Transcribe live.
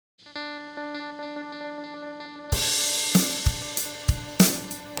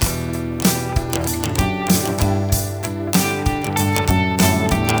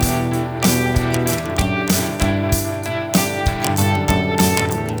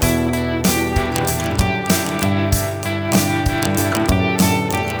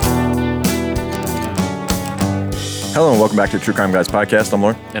Hello and welcome back to the True Crime Guys podcast. I'm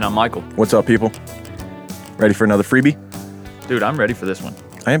Lauren. And I'm Michael. What's up, people? Ready for another freebie? Dude, I'm ready for this one.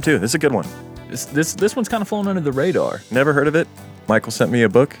 I am too. This is a good one. This one's kind of flown under the radar. Never heard of it. Michael sent me a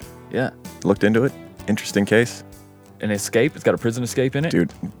book. Yeah. Looked into it. Interesting case. An escape. It's got a prison escape in it.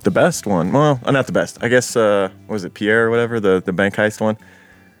 Dude, the best one. Well, not the best. I guess, what was it, Pierre or whatever, the bank heist one?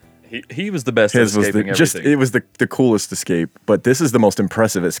 He was the best at escaping everything. It was the coolest escape, but this is the most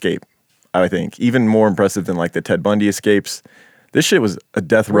impressive escape, I think. Even more impressive than like the Ted Bundy escapes. This shit was a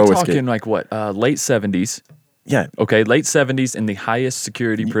death row escape. We're talking like what? Late 70s. Yeah. Okay, late 70s in the highest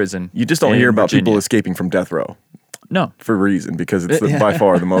security prison. You just don't hear about Virginia. people escaping from death row. No. For a reason, because it's by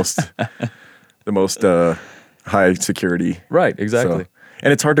far the most high security. Right, exactly. So,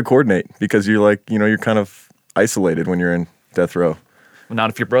 and it's hard to coordinate because you're like, you're kind of isolated when you're in death row. Well, not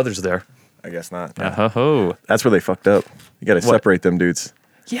if your brother's there. I guess not. Oh. That's where they fucked up. You got to separate them dudes.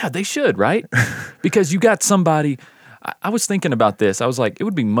 Yeah, they should, right? Because you got somebody. I was thinking about this. I was like, it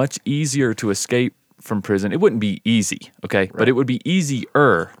would be much easier to escape from prison. It wouldn't be easy, okay? Right. But it would be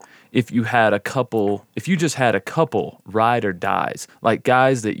easier if you just had a couple ride or dies, like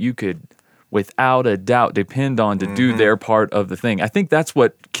guys that you could, without a doubt, depend on to do their part of the thing. I think that's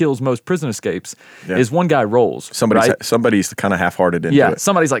what kills most prison escapes is one guy rolls. Somebody's kind of half-hearted into it. Yeah,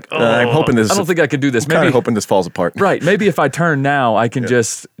 somebody's like, I'm hoping this. I don't think I could do this. I'm kind of hoping this falls apart. Right. Maybe if I turn now, I can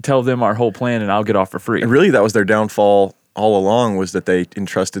just tell them our whole plan and I'll get off for free. And really, that was their downfall all along, was that they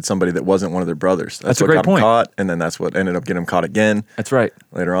entrusted somebody that wasn't one of their brothers. That's what a great got point. Them caught, and then that's what ended up getting them caught again. That's right.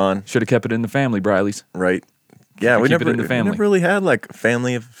 Later on. Should have kept it in the family, Brileys. Right. Yeah, we never family. never really had like a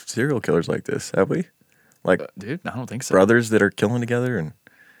family of serial killers like this, have we? Like, dude, I don't think so. Brothers that are killing together, and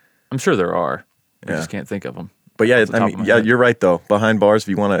I'm sure there are. I just can't think of them. But yeah, you're right though. Behind bars, if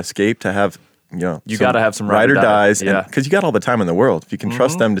you want to escape, to have you got to have some ride or dies, yeah, because you got all the time in the world. If you can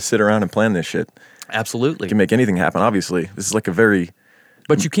trust them to sit around and plan this shit, absolutely, you can make anything happen. Obviously, this is like a very,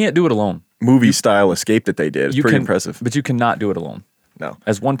 but you can't do it alone. Movie style escape that they did. It's pretty impressive. But you cannot do it alone. No,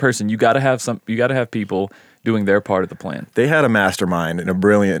 as one person, you got to have people doing their part of the plan. They had a mastermind and a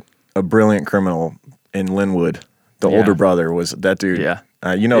brilliant criminal in Linwood. The older brother was that dude. Yeah.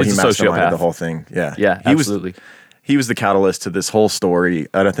 He masterminded the whole thing. Yeah. Yeah, absolutely. He was the catalyst to this whole story.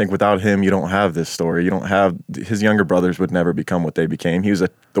 And I think without him, you don't have this story. You don't have, his younger brothers would never become what they became. He was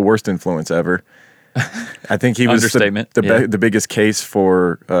the worst influence ever. I think he was the biggest case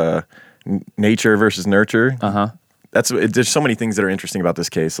for nature versus nurture. Uh-huh. There's so many things that are interesting about this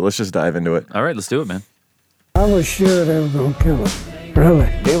case. So let's just dive into it. All right, let's do it, man. I was sure they were going to kill him. Really?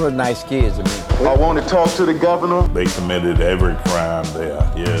 They were nice kids to me. I want to talk to the governor. They committed every crime there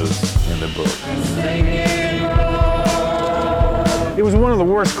is in the book. It was one of the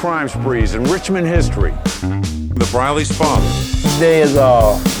worst crime sprees in Richmond history. The Briley's father. There's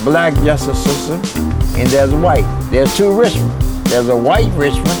a black justice system and there's a white. There's two Richmond. There's a white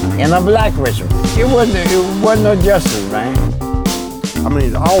Richmond and a black Richmond. It wasn't no justice, man. I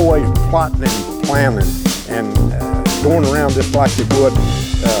mean, always plotting and planning and going around just like they would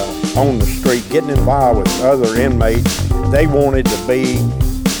on the street, getting involved with other inmates. They wanted to be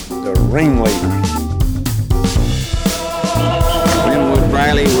the ringleaders. Linwood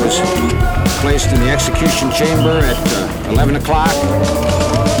Briley was placed in the execution chamber at 11 o'clock,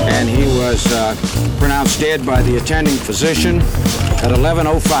 and he was pronounced dead by the attending physician at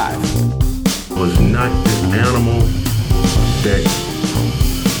 11:05. Was not this animal that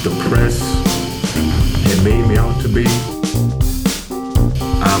the press had made me out to be.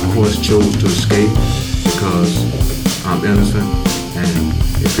 I, of course, chose to escape because I'm innocent, and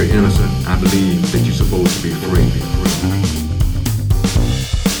if you're innocent, I believe that you're supposed to be free.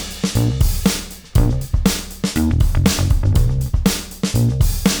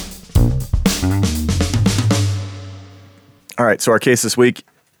 All right, so our case this week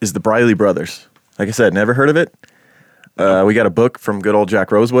is the Briley Brothers. Like I said, never heard of it. We got a book from good old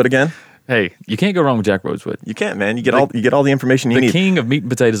Jack Rosewood again. Hey, you can't go wrong with Jack Rosewood. You can't, man. You get all the information you need. The king of meat and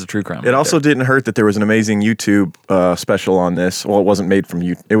potatoes of true crime. It also didn't hurt that there was an amazing YouTube special on this. Well, it wasn't made from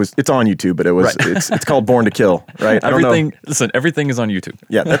YouTube. It's on YouTube, but it's called Born to Kill, right? I don't know. Listen, everything is on YouTube.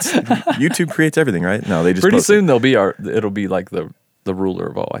 Yeah, that's YouTube creates everything, right? No, they just pretty soon it'll be like the ruler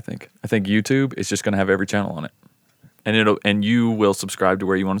of all. I think YouTube is just going to have every channel on it, and you will subscribe to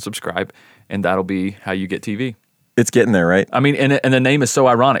where you want to subscribe, and that'll be how you get TV. It's getting there, right? I mean, and the name is so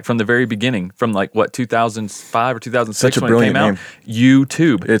ironic from the very beginning, from like what 2005 or 2006 Such a when it came brilliant out.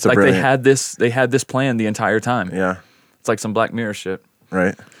 YouTube. It's like brilliant. they had this plan the entire time. Yeah, it's like some Black Mirror shit.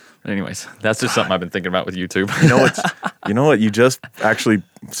 Right. Anyways, that's just something I've been thinking about with YouTube. You know what? You just actually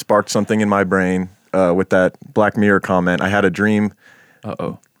sparked something in my brain with that Black Mirror comment. I had a dream.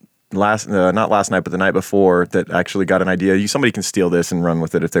 not last night, but the night before that actually got an idea. Somebody can steal this and run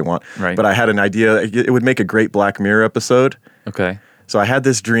with it if they want. Right. But I had an idea. It would make a great Black Mirror episode. Okay. So I had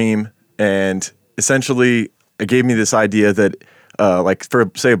this dream, and essentially it gave me this idea that, like for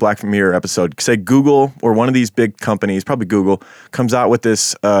say a Black Mirror episode, say Google or one of these big companies, probably Google, comes out with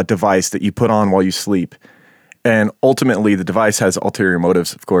this device that you put on while you sleep. And ultimately, the device has ulterior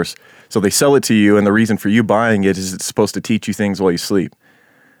motives, of course. So they sell it to you, and the reason for you buying it is it's supposed to teach you things while you sleep.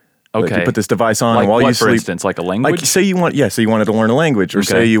 Okay. Like you put this device on like while what, you sleep. for instance, like a language? Like say you wanted to learn a language, or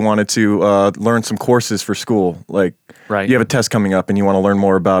say you wanted to learn some courses for school. Like you have a test coming up and you want to learn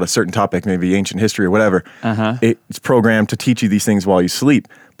more about a certain topic, maybe ancient history or whatever. It's programmed to teach you these things while you sleep,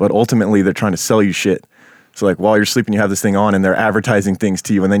 but ultimately they're trying to sell you shit. So like while you're sleeping, you have this thing on and they're advertising things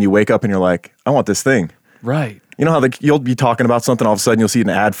to you, and then you wake up and you're like, I want this thing. Right. You know how you'll be talking about something, all of a sudden you'll see an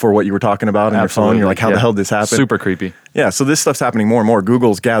ad for what you were talking about on your phone. You're like, how the hell did this happen? Super creepy. Yeah, so this stuff's happening more and more.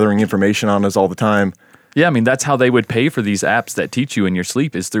 Google's gathering information on us all the time. Yeah, I mean, that's how they would pay for these apps that teach you in your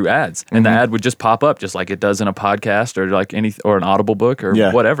sleep is through ads. And the ad would just pop up just like it does in a podcast or like or an Audible book or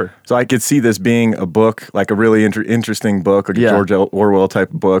whatever. So I could see this being a book, like a really interesting book, like a George Orwell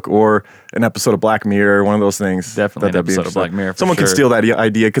type of book, or an episode of Black Mirror, one of those things. Definitely an episode of Black Mirror. Someone can steal that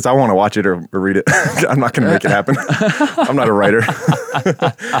idea because I want to watch it or read it. I'm not going to make it happen. I'm not a writer.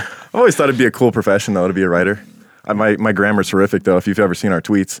 I've always thought it'd be a cool profession, though, to be a writer. My grammar's horrific, though, if you've ever seen our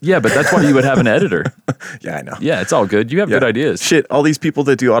tweets. Yeah, but that's why you would have an editor. Yeah, I know. Yeah, it's all good. You have good ideas. Shit, all these people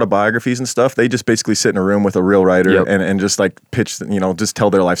that do autobiographies and stuff, they just basically sit in a room with a real writer and just like pitch, just tell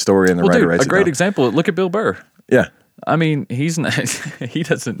their life story, and the writer writes it down. A great example, look at Bill Burr. Yeah. I mean, he's not, he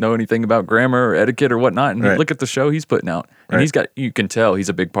doesn't know anything about grammar or etiquette or whatnot. And look at the show he's putting out. And you can tell he's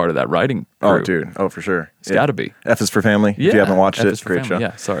a big part of that writing crew. Oh, dude. Oh, for sure. It's got to be. F is for Family. Yeah. If you haven't watched F is it, great family. show.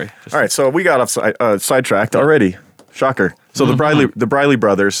 Yeah, sorry. All right, so we got off sidetracked already. Shocker. So the Briley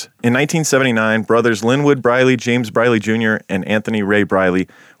Brothers, in 1979, brothers Linwood Briley, James Briley Jr., and Anthony Ray Briley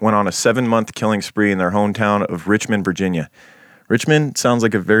went on a 7-month killing spree in their hometown of Richmond, Virginia. Richmond sounds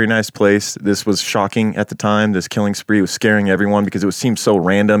like a very nice place. This was shocking at the time. This killing spree was scaring everyone because it seemed so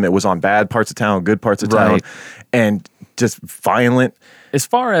random. It was on bad parts of town, good parts of town, and just violent. As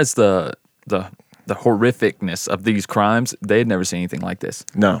far as the horrificness of these crimes, they had never seen anything like this.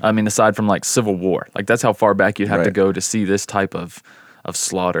 No. I mean, aside from like Civil War. Like that's how far back you'd have to go to see this type of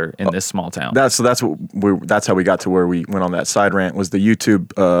slaughter in this small town. That's how we got to where we went on that side rant, was the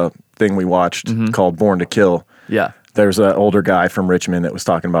YouTube thing we watched called Born to Kill. Yeah. There's an older guy from Richmond that was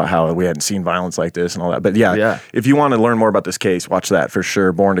talking about how we hadn't seen violence like this and all that. But yeah, if you want to learn more about this case, watch that for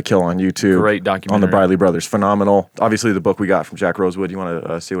sure. Born to Kill on YouTube. Great documentary. On the Briley Brothers. Phenomenal. Obviously, the book we got from Jack Rosewood. You want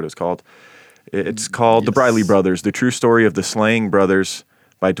to see what it's called? It's called The Briley Brothers, The True Story of the Slaying Brothers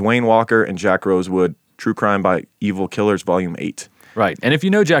by Dwayne Walker and Jack Rosewood. True Crime by Evil Killers, Volume 8. Right. And if you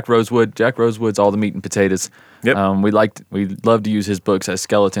know Jack Rosewood's all the meat and potatoes. Yep. We love to use his books as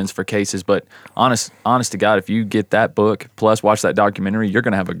skeletons for cases, but honest to God, if you get that book plus watch that documentary, you're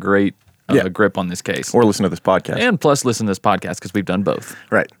going to have a great grip on this case. Or listen to this podcast. And plus listen to this podcast because we've done both.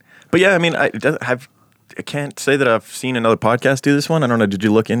 Right. But yeah, I mean, I can't say that I've seen another podcast do this one. I don't know. Did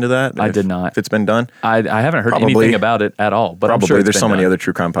you look into that? I did not. If it's been done? I haven't heard anything about it at all. But probably. I'm sure There's so many other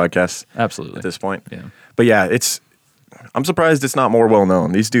true crime podcasts. Absolutely. At this point. Yeah. But yeah, I'm surprised it's not more well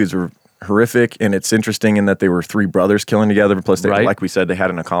known. These dudes were horrific, and it's interesting in that they were 3 brothers killing together. Plus, like we said, they had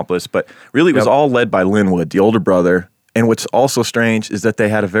an accomplice. But really, it was all led by Linwood, the older brother. And what's also strange is that they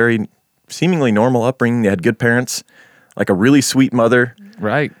had a very seemingly normal upbringing. They had good parents, like a really sweet mother.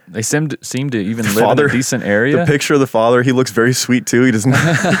 Right. They seem to even live in a decent area. The picture of the father, he looks very sweet too. He doesn't. He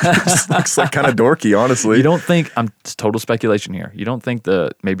just looks like kind of dorky, honestly. You don't think? It's total speculation here. You don't think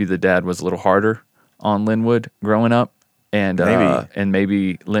maybe the dad was a little harder on Linwood growing up, and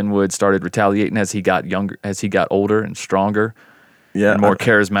maybe Linwood started retaliating as he got younger, as he got older and stronger, and more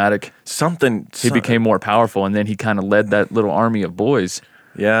charismatic. He became more powerful, and then he kind of led that little army of boys.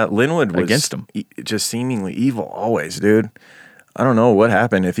 Yeah, Linwood was against him, just seemingly evil always, dude. I don't know what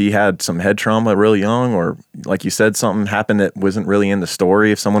happened, if he had some head trauma really young, or like you said, something happened that wasn't really in the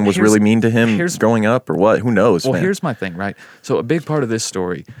story, if someone was really mean to him growing up or what, who knows, Well, man. Here's my thing, right? So a big part of this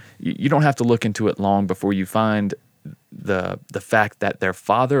story, you don't have to look into it long before you find the fact that their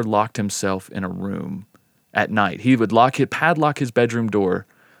father locked himself in a room at night. He would padlock his bedroom door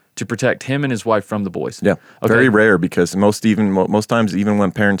to protect him and his wife from the boys. Yeah, very rare, because most times, even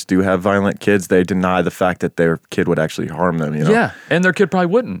when parents do have violent kids, they deny the fact that their kid would actually harm them. You know? Yeah, and their kid probably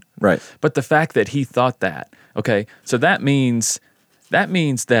wouldn't. Right. But the fact that he thought that, okay, so that means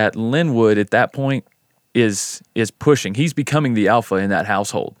that Linwood at that point is pushing. He's becoming the alpha in that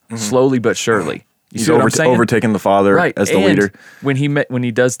household, slowly but surely. He's overtaken the father as the leader. When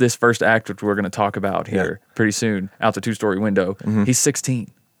he does this first act, which we're going to talk about here pretty soon, out the 2-story window, he's 16.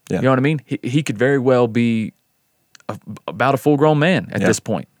 Yeah. You know what I mean? He could very well be about a full-grown man at this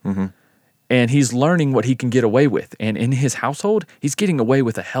point. And he's learning what he can get away with. And in his household, he's getting away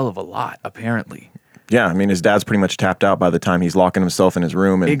with a hell of a lot, apparently. Yeah, I mean, his dad's pretty much tapped out by the time he's locking himself in his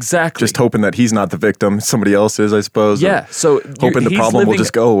room and just hoping that he's not the victim, somebody else is, I suppose. Yeah, so hoping the problem will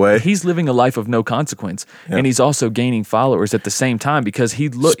just go away. He's living a life of no consequence, and he's also gaining followers at the same time because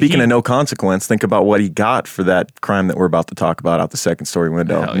Speaking of no consequence, think about what he got for that crime that we're about to talk about out the 2nd-story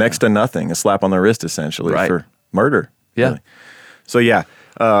window. Next to nothing, a slap on the wrist, essentially, for murder. Yeah. Really. So,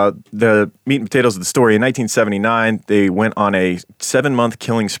 the meat and potatoes of the story. In 1979, they went on a 7-month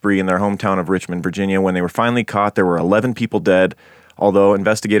killing spree in their hometown of Richmond, Virginia. When they were finally caught, there were 11 people dead, although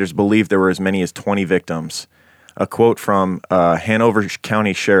investigators believe there were as many as 20 victims. A quote from Hanover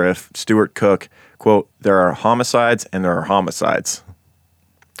County Sheriff Stuart Cook, quote, "There are homicides and there are homicides."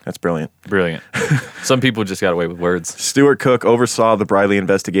 That's brilliant. Brilliant. Some people just got away with words. Stuart Cook oversaw the Briley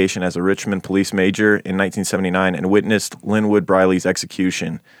investigation as a Richmond police major in 1979 and witnessed Linwood Briley's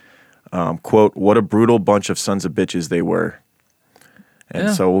execution. Quote, "What a brutal bunch of sons of bitches they were."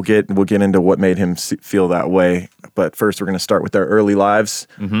 And so we'll get into what made him feel that way. But first, we're going to start with their early lives,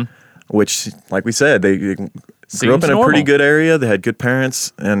 which, like we said, they grew up in a pretty good area. They had good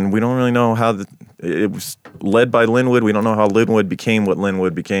parents, and we don't really know how it was led by Linwood. We don't know how Linwood became what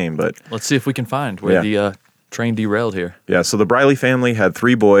Linwood became, but let's see if we can find where the train derailed here. Yeah, so the Briley family had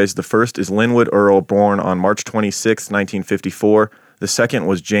 3 boys. The first is Linwood Earl, born on March 26, 1954. The second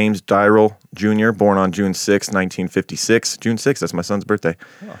was James Dyrell Jr., born on June 6, 1956. June 6, that's my son's birthday.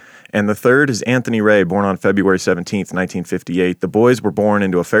 Oh. And the third is Anthony Ray, born on February 17th, 1958. The boys were born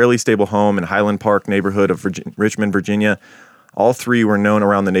into a fairly stable home in Highland Park neighborhood of Richmond, Virginia. All 3 were known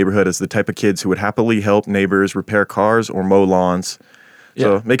around the neighborhood as the type of kids who would happily help neighbors repair cars or mow lawns.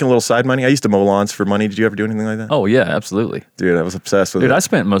 So making a little side money. I used to mow lawns for money. Did you ever do anything like that? Oh, yeah, absolutely. Dude, I was obsessed with it. Dude, I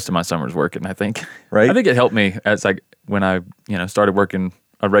spent most of my summers working, I think. Right? I think it helped me when I started working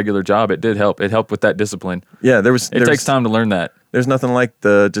a regular job. It did help. It helped with that discipline. Yeah, it takes time to learn that. There's nothing like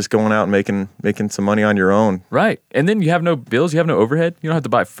just going out and making some money on your own. Right. And then you have no bills. You have no overhead. You don't have to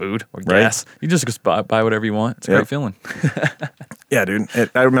buy food or gas. You just buy whatever you want. It's a great feeling. Yeah, dude.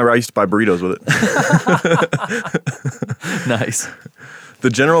 I remember I used to buy burritos with it. Nice. The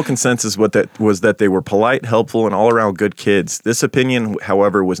general consensus was that they were polite, helpful, and all-around good kids. This opinion,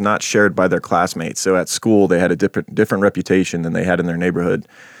 however, was not shared by their classmates. So at school, they had a different reputation than they had in their neighborhood.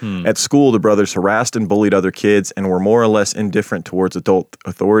 At school, the brothers harassed and bullied other kids and were more or less indifferent towards adult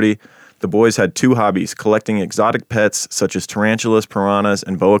authority. The boys had 2 hobbies: collecting exotic pets such as tarantulas, piranhas,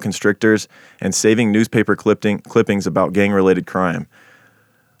 and boa constrictors, and saving newspaper clippings about gang-related crime.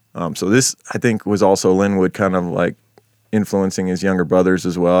 So this, I think, was also Linwood kind of like influencing his younger brothers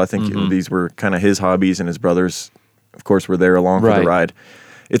as well. I think these were kind of his hobbies, and his brothers, of course, were there along for the ride.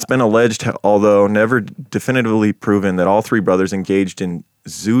 It's been alleged, although never definitively proven, that all 3 brothers engaged in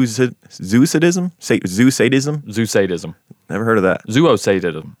zoosadism? Zoosadism. Never heard of that.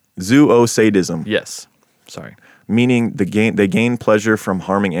 Zoosadism. Zoosadism. Yes. Sorry. Meaning they gain pleasure from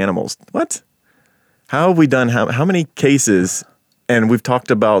harming animals. What? How have we done, how many cases... And we've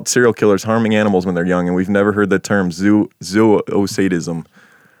talked about serial killers harming animals when they're young, and we've never heard the term zoosadism.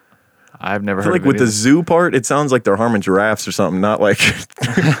 I've never heard like of it with either. The zoo part, it sounds like they're harming giraffes or something, not like, you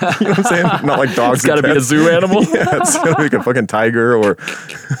know what I'm saying? Not like dogs. It's got to be a zoo animal. Yeah, it's got to be like a fucking tiger or...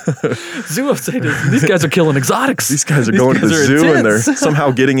 Zoosadism. These guys are killing exotics. These guys are going to the zoo intense. And they're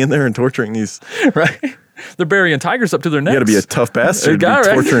somehow getting in there and torturing these... Right. They're burying tigers up to their necks. You got to be a tough bastard to be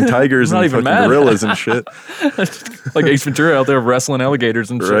torturing tigers and fucking gorillas and shit. Like Ace Ventura out there wrestling alligators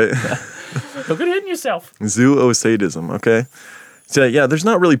and shit. Right. Don't get hitting yourself. Zoosadism, okay? So yeah, there's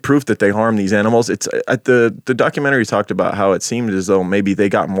not really proof that they harm these animals. It's the documentary talked about how it seemed as though maybe they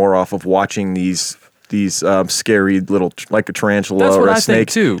got more off of watching these scary little, like a tarantula or a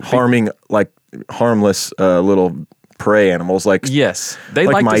snake, harming like harmless little prey animals, like they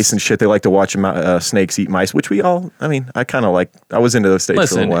like mice and shit. They like to watch snakes eat mice, which we all. I mean, I kind of like. I was into those states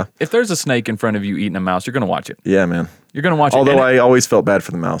for a little while. If there's a snake in front of you eating a mouse, you're gonna watch it. Yeah, man. You're gonna watch it. Although I always felt bad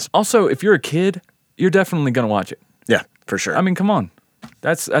for the mouse. Also, if you're a kid, you're definitely gonna watch it. Yeah, for sure. I mean, come on.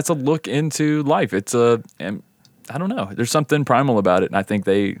 That's a look into life. It's I don't know. There's something primal about it, and I think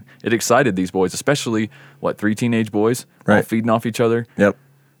it excited these boys, especially 3 teenage boys, all feeding off each other. Yep.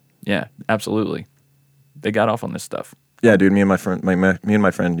 Yeah, absolutely. They got off on this stuff. Yeah, dude. Me and my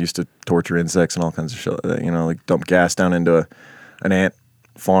friend used to torture insects and all kinds of shit like that. You know, like dump gas down into an ant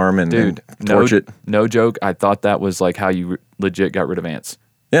farm and torch it. No joke. I thought that was like how you legit got rid of ants.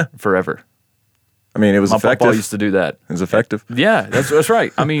 Yeah, forever. I mean, it was effective. My papa used to do that. It was effective. Yeah, that's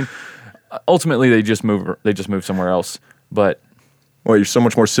right. I mean, ultimately they just move somewhere else. But well, you're so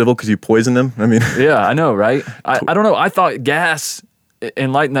much more civil because you poison them. I mean, yeah, I know, right? I don't know. I thought gas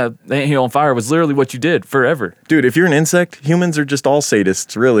and lighting the anthill on fire was literally what you did forever. Dude, if you're an insect, humans are just all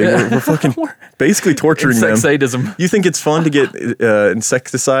sadists, really. We're fucking basically torturing them. Sadism. You think it's fun to get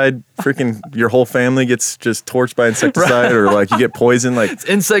insecticide? Freaking your whole family gets just torched by insecticide, or like you get poisoned. Like it's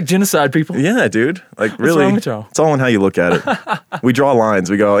insect genocide, people. Yeah, dude. Like really, what's wrong with y'all? It's all in how you look at it. We draw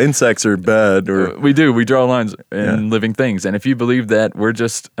lines. We go, insects are bad, or we do. We draw lines in living things, and if you believe that we're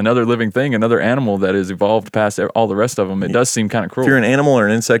just another living thing, another animal that has evolved past all the rest of them, it does seem kind of cruel. If you're an animal or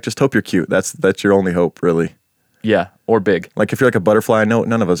an insect, just hope you're cute. That's your only hope, really. Yeah, or big. Like if you're like a butterfly, no,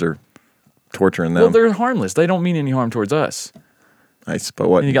 none of us are torturing them. Well, they're harmless. They don't mean any harm towards us. Nice, but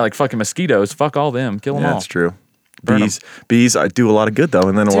what? And you got like fucking mosquitoes. Fuck all them. Kill them all. That's true. Burn Bees, I do a lot of good though,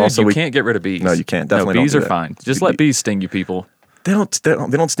 and then Dude, also you can't get rid of bees. No, you can't. Definitely, no, bees don't are fine. Just let bees sting you, people. They don't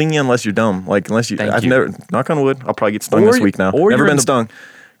sting you unless you're dumb. Like unless you. Thank I've you. never. Knock on wood. I'll probably get stung this week now. Or never been stung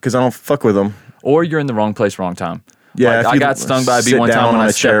because I don't fuck with them. Or you're in the wrong place, wrong time. Yeah, like, I got stung by a bee one time when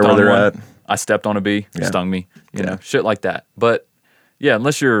I stepped on one. I stepped on a bee, it stung me. You know, shit like that. But yeah,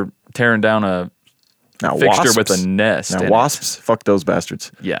 unless you're tearing down a fixture with a nest. Now wasps, fuck those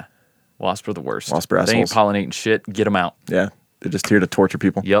bastards. Yeah, wasps are the worst. Wasps are assholes. They ain't pollinating shit. Get them out. Yeah, they're just here to torture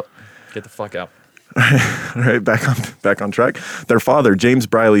people. Yep. Get the fuck out. All right, back on track. Their father, James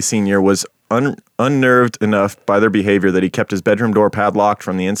Briley Sr., was unnerved enough by their behavior that he kept his bedroom door padlocked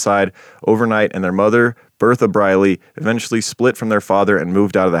from the inside overnight, and their mother, Bertha Briley, eventually split from their father and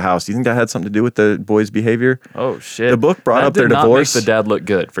moved out of the house. Do you think that had something to do with the boys' behavior? Oh, shit. The book brought up their divorce. That did not make the dad look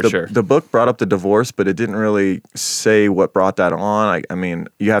good, for sure. The book brought up the divorce, but it didn't really say what brought that on. I mean,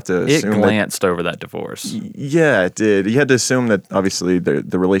 you have to assume it glanced over that divorce. Yeah, it did. You had to assume that, obviously,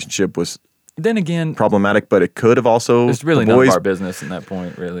 the relationship was then again problematic, but it could have also. It's really none of our business in that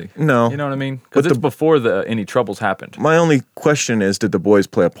point, really. No, you know what I mean? Because it's before any troubles happened. My only question is, did the boys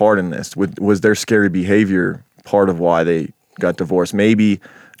play a part in this? Was their scary behavior part of why they got divorced? Maybe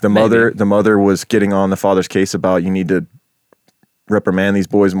the mother was getting on the father's case about you need to reprimand these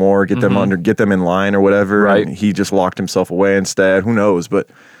boys more, get them in line or whatever. Right. And he just locked himself away instead. Who knows? But.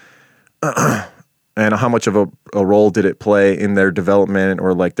 And how much of a role did it play in their development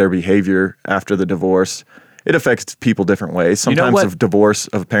or like their behavior after the divorce? It affects people different ways. Sometimes the divorce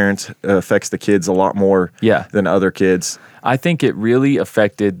of parents affects the kids a lot more than other kids. I think it really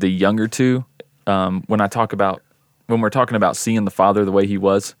affected the younger two. When we're talking about seeing the father the way he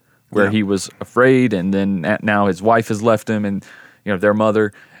was, where he was afraid, and then now his wife has left him, and their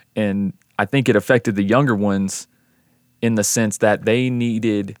mother, and I think it affected the younger ones in the sense that they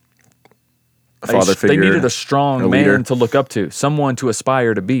needed. Father figure, they needed a strong man to look up to, someone to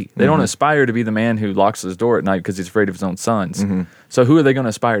aspire to be. They don't aspire to be the man who locks his door at night because he's afraid of his own sons. So who are they going to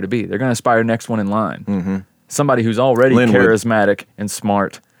aspire to be? They're going to aspire next one in line. Somebody who's already charismatic and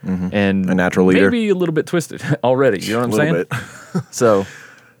smart and a natural leader. Maybe a little bit twisted already. You know what I'm saying? Bit. So,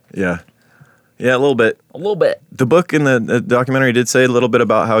 yeah, a little bit. A little bit. The book in the documentary did say a little bit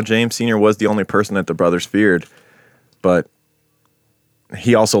about how James Sr. was the only person that the brothers feared, but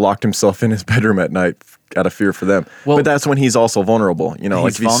he also locked himself in his bedroom at night out of fear for them. Well, but that's when he's also vulnerable, like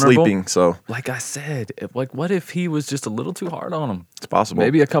if he's sleeping. So, like I said, what if he was just a little too hard on them? It's possible.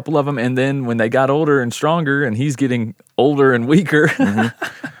 Maybe a couple of them, and then when they got older and stronger, and he's getting older and weaker.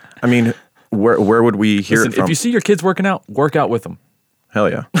 I mean, where would we hear it from? If you see your kids working out, work out with them. Hell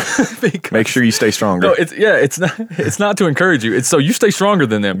yeah. Make sure you stay stronger. No, it's not to encourage you. It's so you stay stronger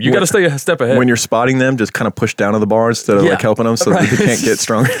than them. You got to stay a step ahead. When you're spotting them, just kind of push down to the bar instead of like helping them so that they can't get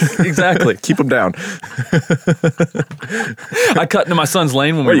stronger. Exactly. Keep them down. I cut into my son's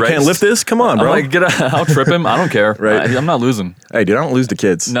lane when we raced. You can't lift this? Come on, bro. I'm like, I'll trip him. I don't care. Right. I'm not losing. Hey, dude, I don't lose to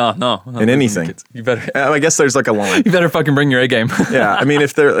kids. No. In anything. You better. I guess there's like a line. You better fucking bring your A game. Yeah. I mean,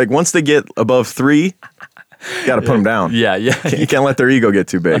 if they're like, once they get above 3, you got to put them down. Yeah. You can't let their ego get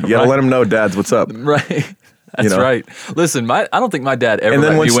too big. You got to let them know, Dad's what's up. Right. That's right. Listen, I don't think my dad ever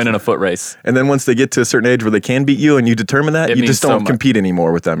let me win in a foot race. And then once they get to a certain age where they can beat you and you determine that, you just don't compete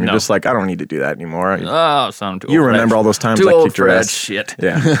anymore with them. You're just like, I don't need to do that anymore. Oh, son, too old. You remember all those times I kicked your ass. Shit.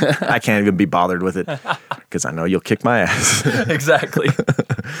 Yeah. I can't even be bothered with it because I know you'll kick my ass. Exactly.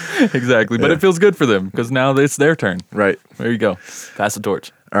 But it feels good for them because now it's their turn. Right. There you go. Pass the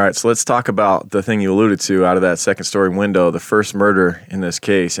torch. All right, so let's talk about the thing you alluded to out of that second story window, the first murder in this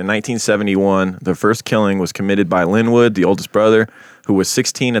case. In 1971, the first killing was committed by Linwood, the oldest brother, who was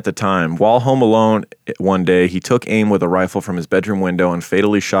 16 at the time. While home alone one day, he took aim with a rifle from his bedroom window and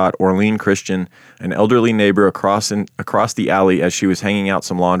fatally shot Orlean Christian, an elderly neighbor across the alley as she was hanging out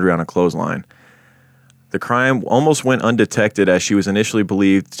some laundry on a clothesline. The crime almost went undetected as she was initially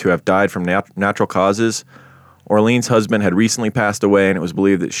believed to have died from natural causes. Orleans' husband had recently passed away, and it was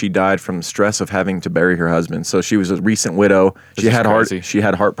believed that she died from the stress of having to bury her husband. So she was a recent widow. She had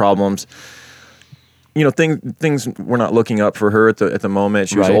heart problems. You know, things were not looking up for her at the moment.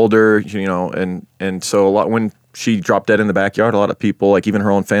 She was older, you know, and so when she dropped dead in the backyard, a lot of people, like even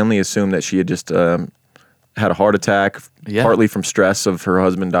her own family, assumed that she had just had a heart attack, partly from stress of her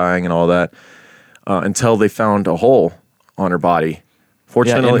husband dying and all that, until they found a hole on her body.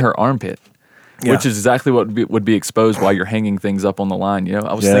 Fortunately, in her armpit. Yeah. Which is exactly what would be exposed while you're hanging things up on the line. You know,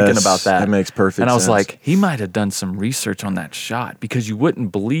 I was thinking about that. That makes perfect sense. And I was like, he might have done some research on that shot because you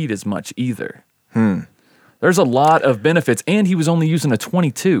wouldn't bleed as much either. There's a lot of benefits, and he was only using a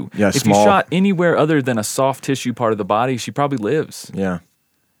 22. Yeah, if small. you shot anywhere other than a soft tissue part of the body, she probably lives. Yeah,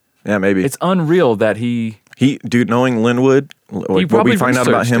 maybe. It's unreal that dude, knowing Linwood, what we find out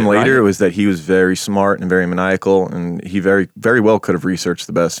about him later was that he was very smart and very maniacal, and he very, very well could have researched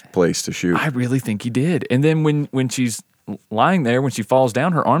the best place to shoot. I really think he did. And then when she's lying there, when she falls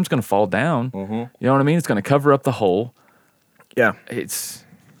down, her arm's going to fall down. Mm-hmm. You know what I mean? It's going to cover up the hole. Yeah.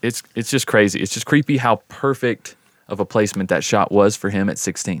 It's just crazy. It's just creepy how perfect of a placement that shot was for him at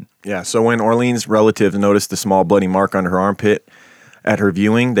 16. Yeah, so when Orleans' relatives noticed the small bloody mark under her armpit at her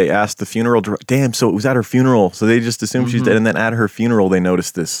viewing, they asked the funeral director, damn, so it was at her funeral. So they just assumed she's dead, and then at her funeral they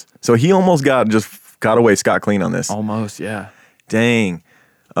noticed this. So he almost got away scot-clean on this. Almost, yeah. Dang.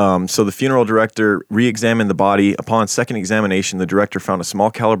 So the funeral director re-examined the body. Upon second examination, the director found a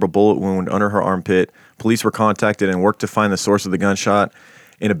small caliber bullet wound under her armpit. Police were contacted and worked to find the source of the gunshot.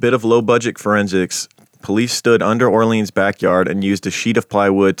 In a bit of low-budget forensics, police stood under Orleans' backyard and used a sheet of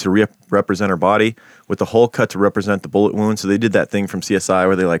plywood to represent her body, with the hole cut to represent the bullet wound. So they did that thing from CSI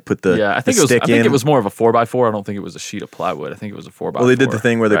where they like put the stick in. I think it was more of a 4x4. I don't think it was a sheet of plywood. I think it was a 4x4. Well, they did the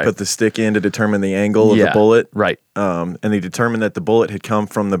thing where they put the stick in to determine the angle of the bullet. Right. And they determined that the bullet had come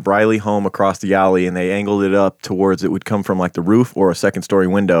from the Briley home across the alley, and they angled it up towards it would come from like the roof or a second-story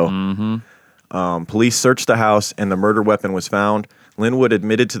window. Mm-hmm. Police searched the house, and the murder weapon was found. Linwood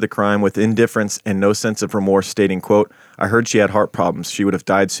admitted to the crime with indifference and no sense of remorse, stating, quote, "I heard she had heart problems. She would have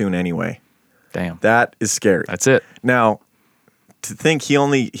died soon anyway." Damn. That is scary. That's it. Now, to think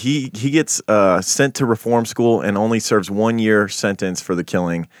he gets sent to reform school and only serves 1 year sentence for the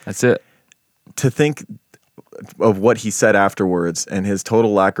killing. That's it. To think of what he said afterwards and his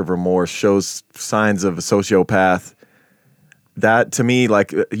total lack of remorse shows signs of a sociopath. That, to me,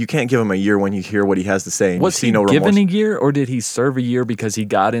 like, you can't give him a year when you hear what he has to say and was you see no remorse. Was he given a year, or did he serve a year because he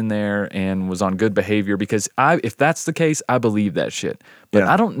got in there and was on good behavior? Because if that's the case, I believe that shit. But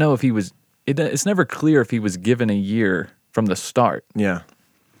I don't know if he was... It's never clear if he was given a year from the start. Yeah.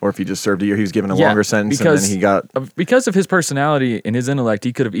 Or if he just served a year, he was given a longer sentence, and then he got... Because of his personality and his intellect,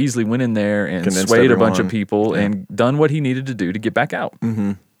 he could have easily went in there and swayed a bunch of people and done what he needed to do to get back out.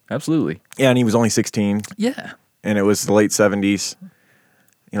 Mm-hmm. Absolutely. Yeah, and he was only 16. Yeah. And it was the late 70s.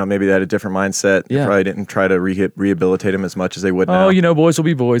 You know, maybe they had a different mindset. Yeah. They probably didn't try to rehabilitate him as much as they would now. Oh, you know, boys will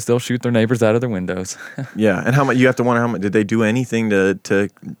be boys. They'll shoot their neighbors out of their windows. Yeah, and how much you have to wonder how much did they do anything to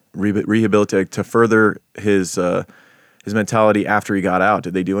rehabilitate, to further his mentality after he got out?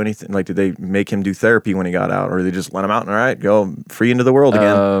 Did they do anything? Like, did they make him do therapy when he got out, or did they just let him out and all right, go free into the world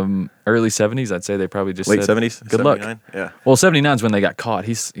again? Early 70s, I'd say they probably just late said, 70s. Good 79? luck. Yeah. Well, 79 is when they got caught.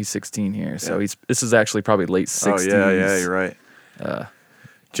 He's 16 here, so this is actually probably late 60s. Oh yeah, you're right.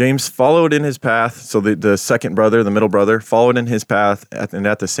 James followed in his path, so the second brother, the middle brother, followed in his path, and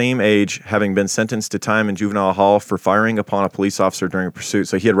at the same age, having been sentenced to time in juvenile hall for firing upon a police officer during a pursuit.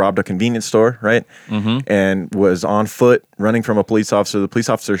 So he had robbed a convenience store, right? Mm-hmm. And was on foot running from a police officer. The police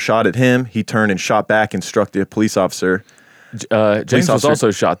officer shot at him. He turned and shot back and struck the police officer. James was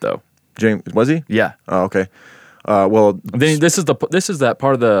also shot, though. James, was he? Yeah. Oh, okay. Well, then this is that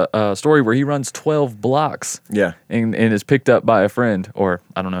part of the story where he runs 12 blocks. Yeah, and is picked up by a friend, or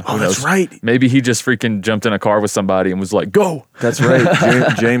I don't know. Who knows? That's right. Maybe he just freaking jumped in a car with somebody and was like, "Go!" That's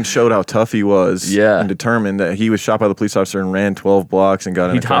right. James showed how tough he was. Yeah, and determined that he was shot by the police officer and ran 12 blocks and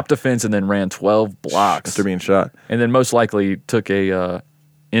got in. He hopped a fence and then ran 12 blocks after being shot, and then most likely took a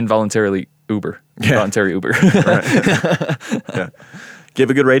voluntary Uber. Yeah. Yeah,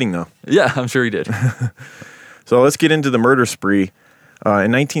 gave a good rating though. Yeah, I'm sure he did. So let's get into the murder spree.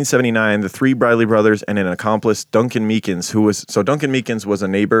 In 1979, the three Briley brothers and an accomplice, Duncan Meekins, Duncan Meekins was a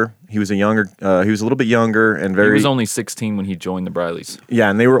neighbor. He was he was a little bit younger and very... He was only 16 when he joined the Brileys. Yeah,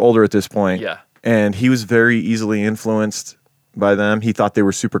 and they were older at this point. Yeah. And he was very easily influenced by them. He thought they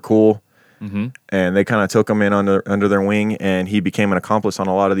were super cool. Mm-hmm. And they kind of took him in under their wing, and he became an accomplice on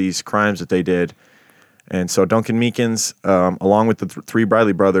a lot of these crimes that they did. And so Duncan Meekins, along with the three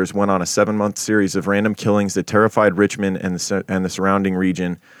Briley brothers, went on a 7-month series of random killings that terrified Richmond and the surrounding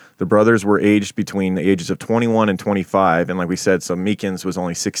region. The brothers were aged between the ages of 21 and 25, and like we said, so Meekins was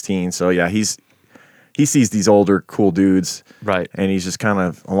only 16. So yeah, he sees these older, cool dudes, right? And he's just kind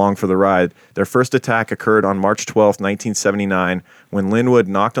of along for the ride. Their first attack occurred on March 12th, 1979, when Linwood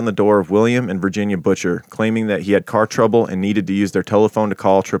knocked on the door of William and Virginia Butcher, claiming that he had car trouble and needed to use their telephone to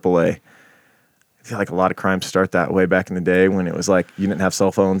call AAA. I feel like a lot of crimes start that way back in the day when it was like you didn't have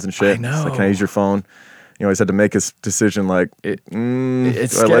cell phones and shit. I know. It's like, can I use your phone? You always had to make a decision like, it's do I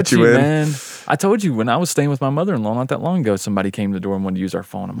sketchy, let you in? man. I told you when I was staying with my mother-in-law not that long ago, somebody came to the door and wanted to use our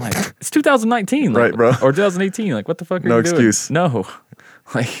phone. I'm like, it's 2019, like, right, bro? Or 2018. Like, what the fuck are no you doing? excuse. No,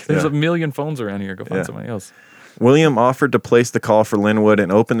 like, there's a million phones around here. Go find somebody else. William offered to place the call for Linwood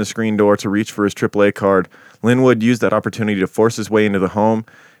and open the screen door to reach for his AAA card. Linwood used that opportunity to force his way into the home.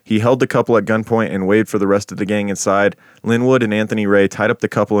 He held the couple at gunpoint and waved for the rest of the gang inside. Linwood and Anthony Ray tied up the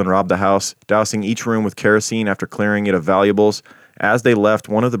couple and robbed the house, dousing each room with kerosene after clearing it of valuables. As they left,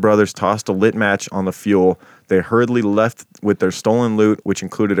 one of the brothers tossed a lit match on the fuel. They hurriedly left with their stolen loot, which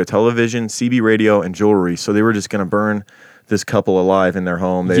included a television, CB radio, and jewelry. So they were just going to burn this couple alive in their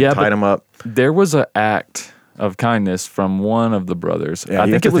home. They tied them up. There was an act of kindness from one of the brothers. Yeah,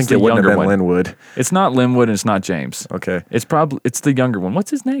 I think it was the wouldn't have younger been one. Linwood. It's not Linwood and it's not James. Okay. It's the younger one. What's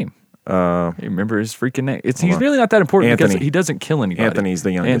his name? You remember his freaking name? He's really not that important Anthony. because he doesn't kill anybody. Anthony's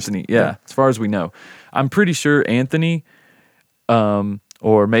the youngest. Anthony, yeah, as far as we know. I'm pretty sure Anthony,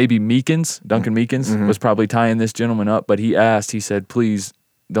 or maybe Meekins, Duncan Meekins, was probably tying this gentleman up, but he said, please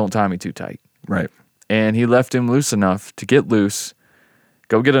don't tie me too tight. Right. And he left him loose enough to get loose,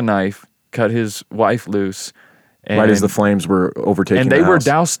 go get a knife, cut his wife loose. And, right as the flames were overtaking and they the were house.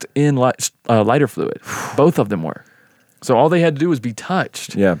 doused in lighter fluid. Both of them were. So all they had to do was be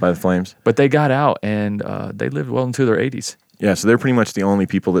touched. Yeah, by the flames. But they got out, and they lived well into their 80s. Yeah, so they're pretty much the only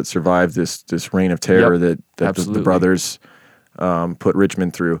people that survived this reign of terror that the brothers put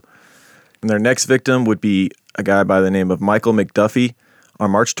Richmond through. And their next victim would be a guy by the name of Michael McDuffie. On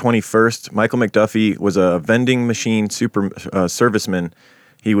March 21st, Michael McDuffie was a vending machine serviceman.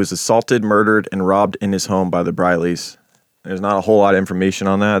 He was assaulted, murdered, and robbed in his home by the Brileys. There's not a whole lot of information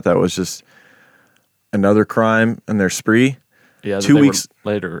on that. That was just another crime in their spree. Yeah, 2 weeks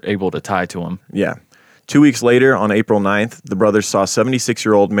later able to tie to him. Yeah. 2 weeks later, on April 9th, the brothers saw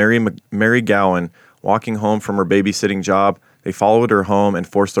 76-year-old Mary Gowan walking home from her babysitting job. They followed her home and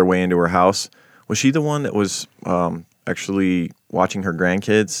forced their way into her house. Was she the one that was actually watching her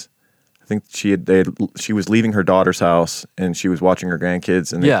grandkids? I think she was leaving her daughter's house and she was watching her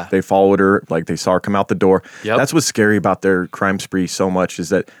grandkids, and they followed her, like they saw her come out the door. Yep. That's what's scary about their crime spree so much, is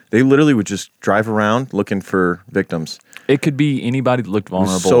that they literally would just drive around looking for victims. It could be anybody that looked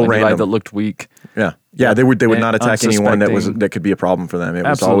vulnerable, so anybody random. that looked weak. Yeah, they would not attack anyone that could be a problem for them. It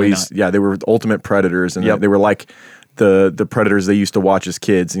was always they were ultimate predators, and they were like the predators they used to watch as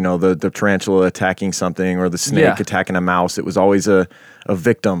kids. You know, the tarantula attacking something or the snake attacking a mouse. It was always a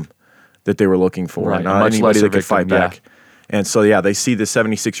victim that they were looking for, not anybody that could fight back. And so, they see this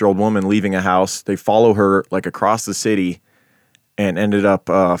 76-year-old woman leaving a house. They follow her like across the city and ended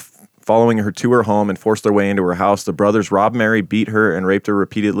up following her to her home and forced their way into her house. The brothers robbed Mary, beat her, and raped her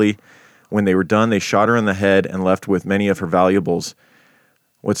repeatedly. When they were done, they shot her in the head and left with many of her valuables.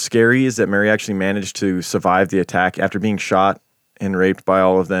 What's scary is that Mary actually managed to survive the attack. After being shot and raped by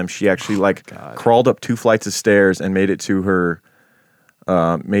all of them, she actually crawled up 2 flights of stairs and made it to her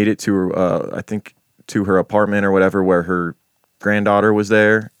I think to her apartment or whatever, where her granddaughter was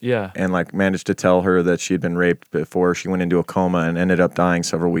there. Yeah. And managed to tell her that she had been raped before she went into a coma and ended up dying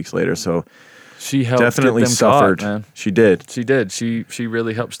several weeks later. So she helped definitely get them suffered. Caught, man. She did. She did. She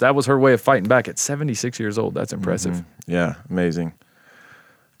really helped. That was her way of fighting back at 76 years old. That's impressive. Mm-hmm. Yeah, amazing.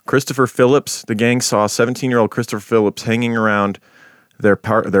 Christopher Phillips. The gang saw 17-year-old Christopher Phillips hanging around their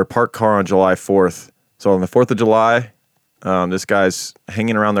parked car on July 4th. So on the 4th of July, this guy's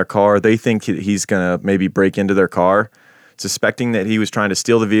hanging around their car. They think he's going to maybe break into their car. Suspecting that he was trying to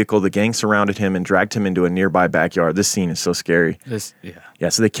steal the vehicle, the gang surrounded him and dragged him into a nearby backyard. This scene is so scary. Yeah,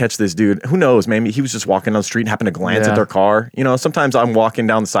 so they catch this dude. Who knows? Maybe he was just walking down the street and happened to glance at their car. You know, sometimes I'm walking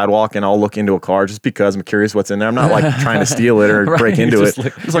down the sidewalk and I'll look into a car just because I'm curious what's in there. I'm not trying to steal it or break into it.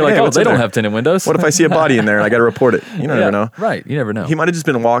 It's like, oh, they don't have tinted windows. What if I see a body in there and I got to report it? You never know. Right, you never know. He might have just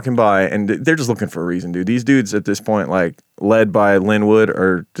been walking by and they're just looking for a reason, dude. These dudes at this point, led by Linwood,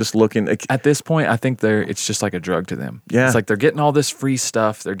 are just looking. At this point, I think it's just like a drug to them. Yeah. It's like they're getting all this free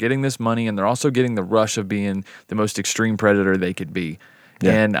stuff. They're getting this money, and they're also getting the rush of being the most extreme predator they could be.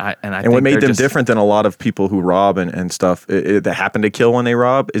 Yeah. And I think what made them different than a lot of people who rob and stuff that happen to kill when they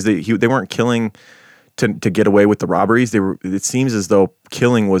rob is they weren't killing to get away with the robberies. It seems as though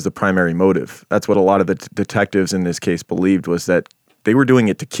killing was the primary motive. That's what a lot of the detectives in this case believed, was that they were doing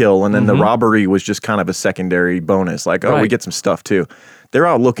it to kill, and then the robbery was just kind of a secondary bonus. Like, we get some stuff too. They're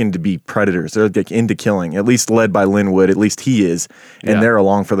out looking to be predators. They're like into killing, at least led by Linwood. At least he is, and they're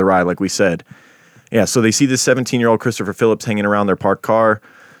along for the ride, like we said. Yeah, so they see this 17-year-old Christopher Phillips hanging around their parked car.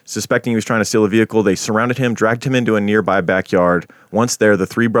 Suspecting he was trying to steal a vehicle, they surrounded him, dragged him into a nearby backyard. Once there, the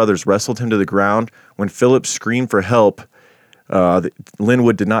three brothers wrestled him to the ground. When Phillips screamed for help,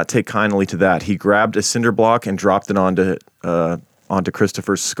 Linwood did not take kindly to that. He grabbed a cinder block and dropped it onto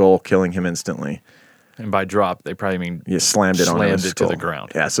Christopher's skull, killing him instantly. And by drop, they probably mean slammed it on his skull. To the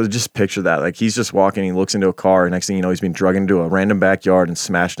ground. Yeah, so just picture that. Like, he's just walking, he looks into a car, and next thing you know, he's being drugged into a random backyard and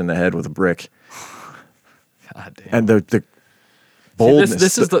smashed in the head with a brick. God damn. And the boldness.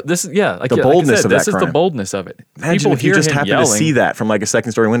 This is the boldness of that This is crime. the boldness of it. Imagine People if you hear just him happen yelling. to see that from like a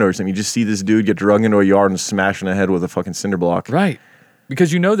second story window or something. You just see this dude get drugged into a yard and smashed in the head with a fucking cinder block. Right. Because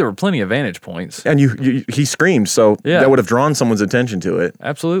there were plenty of vantage points. And he screamed, so that would have drawn someone's attention to it.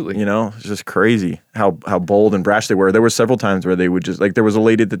 Absolutely. It's just crazy how bold and brash they were. There were several times where they would just, like, there was a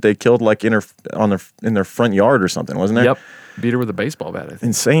lady that they killed like in their front yard or something, wasn't there? Yep. Beat her with a baseball bat, I think.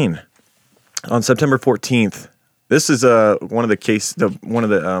 Insane. On September 14th, this is one of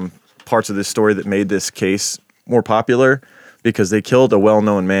the parts of this story that made this case more popular, because they killed a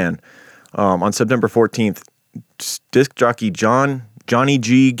well-known man. On September 14th, disc jockey Johnny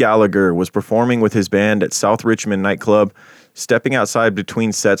G. Gallagher was performing with his band at South Richmond nightclub. Stepping outside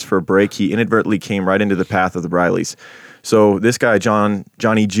between sets for a break, he inadvertently came right into the path of the Brileys. So this guy,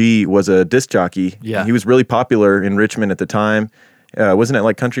 Johnny G, was a disc jockey. Yeah. He was really popular in Richmond at the time. Wasn't it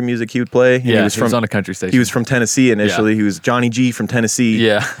like country music he would play? Yeah, he was on a country station. He was from Tennessee initially. Yeah. He was Johnny G from Tennessee.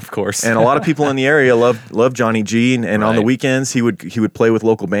 Yeah, of course. And a lot of people in the area loved Johnny G. And on the weekends, he would play with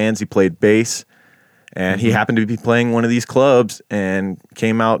local bands. He played bass. And he happened to be playing one of these clubs and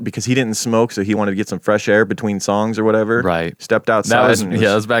came out because he didn't smoke, so he wanted to get some fresh air between songs or whatever. That Stepped outside.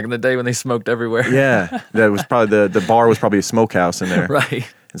 that was back in the day when they smoked everywhere. Yeah, that was probably the bar was probably a smokehouse in there. Right.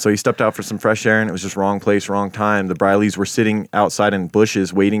 And so he stepped out for some fresh air, and it was just wrong place, wrong time. The Brileys were sitting outside in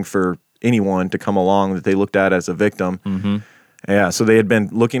bushes waiting for anyone to come along that they looked at as a victim. Mm-hmm. Yeah, so they had been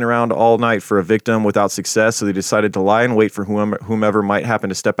looking around all night for a victim without success, so they decided to lie in wait for whomever might happen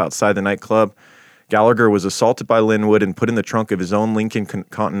to step outside the nightclub. Gallagher was assaulted by Linwood and put in the trunk of his own Lincoln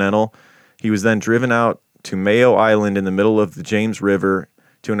Continental. He was then driven out to Mayo Island in the middle of the James River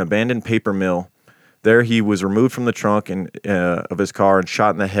to an abandoned paper mill. There he was removed from the trunk of his car and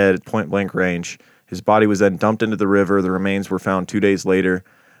shot in the head at point-blank range. His body was then dumped into the river. The remains were found 2 days later.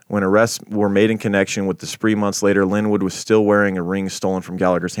 When arrests were made in connection with the spree months later, Linwood was still wearing a ring stolen from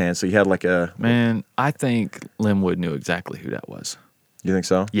Gallagher's hand. So he had like a... Man, I think Linwood knew exactly who that was. You think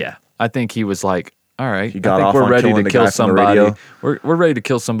so? Yeah. I think he was like, all right, I think we're ready to kill somebody. We're ready to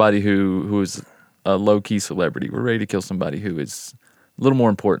kill somebody who is a low-key celebrity. We're ready to kill somebody who is a little more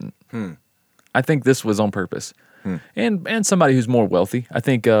important. I think this was on purpose. And somebody who's more wealthy. I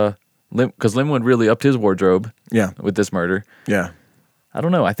think because Linwood really upped his wardrobe with this murder. Yeah. I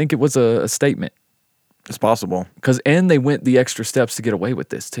don't know. I think it was a statement. It's possible. And they went the extra steps to get away with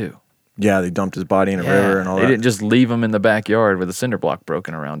this, too. Yeah, they dumped his body in a river and all that. They didn't just leave him in the backyard with a cinder block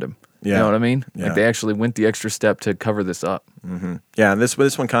broken around him. Yeah. You know what I mean? Yeah. Like they actually went the extra step to cover this up. Mm-hmm. Yeah, and this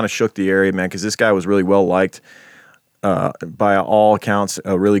one kind of shook the area, man, because this guy was really well liked. By all accounts,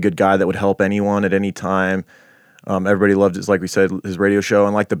 a really good guy that would help anyone at any time. Everybody loved his, like we said, his radio show.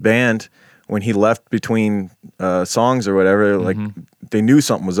 And like the band, when he left between songs or whatever, like they knew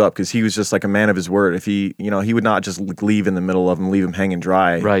something was up because he was just like a man of his word. If he would not just leave in the middle of them, leave them hanging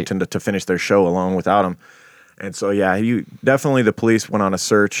dry to finish their show alone without him. And so, yeah, definitely the police went on a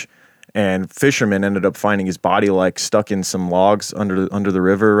search, and fishermen ended up finding his body like stuck in some logs under the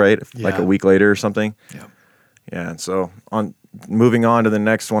river, right? Like a week later or something. Yeah. Yeah, and so moving on to the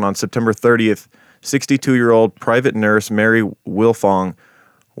next one, on September 30th, 62-year-old private nurse Mary Wilfong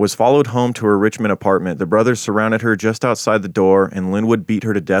was followed home to her Richmond apartment. The brothers surrounded her just outside the door, and Linwood beat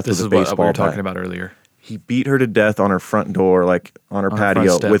her to death with a baseball bat. This is what we were talking about earlier. He beat her to death on her front door, like on her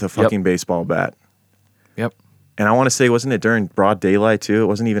patio, with a fucking baseball bat. Yep. And I want to say, wasn't it during broad daylight too? It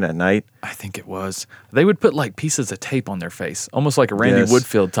wasn't even at night. I think it was. They would put like pieces of tape on their face, almost like a Randy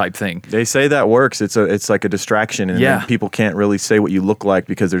Woodfield type thing. They say that works. It's like a distraction, and then people can't really say what you look like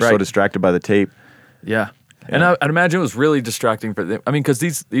because they're so distracted by the tape. Yeah. And I'd imagine it was really distracting for them. I mean, because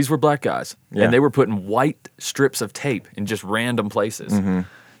these were black guys, and they were putting white strips of tape in just random places. Mm-hmm.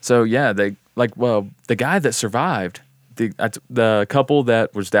 So yeah, the guy that survived, the couple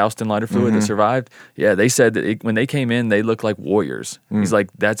that was doused in lighter fluid that survived, they said that when they came in, they looked like warriors. He's like,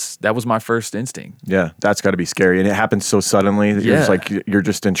 that was my first instinct. Yeah, that's got to be scary. And it happens so suddenly that you're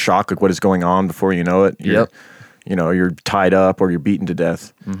just in shock, like what is going on before you know it. You're tied up or you're beaten to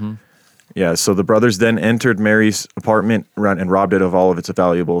death. Mm-hmm. Yeah, so the brothers then entered Mary's apartment and robbed it of all of its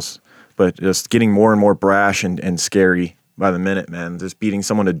valuables, but just getting more and more brash and scary by the minute, man. Just beating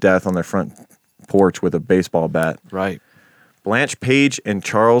someone to death on their front porch with a baseball bat. Right. Blanche Page and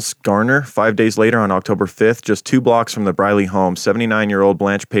Charles Garner, 5 days later on October 5th, just 2 blocks from the Briley home, 79-year-old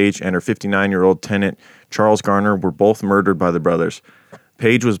Blanche Page and her 59-year-old tenant, Charles Garner, were both murdered by the brothers.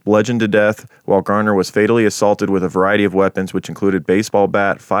 Page was bludgeoned to death, while Garner was fatally assaulted with a variety of weapons, which included baseball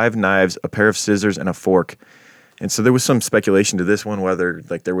bat, 5 knives, a pair of scissors, and a fork. And so there was some speculation to this one, whether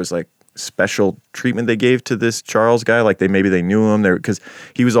there was special treatment they gave to this Charles guy, maybe they knew him there, because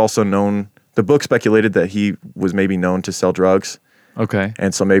he was also known. The book speculated that he was maybe known to sell drugs. Okay.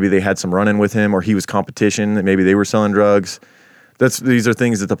 And so maybe they had some run-in with him, or he was competition, that maybe they were selling drugs. These are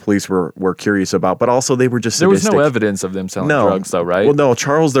things that the police were curious about, but also they were just sadistic. There was no evidence of them selling drugs, though, right? Well, no,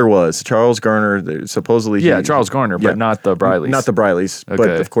 Charles there was. Charles Garner, supposedly. Yeah, Charles Garner, but not the Brileys. Not the Brileys, okay. But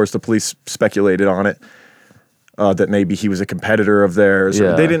of course the police speculated on it, that maybe he was a competitor of theirs.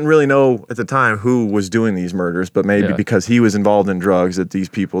 Yeah. They didn't really know at the time who was doing these murders, but maybe because he was involved in drugs, that these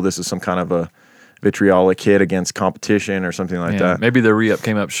people, this is some kind of a vitriolic hit against competition or something like that. Maybe the re-up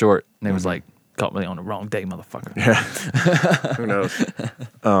came up short, and they was like, caught me on the wrong day, motherfucker. Yeah. Who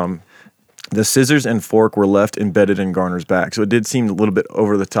knows? The scissors and fork were left embedded in Garner's back, so it did seem a little bit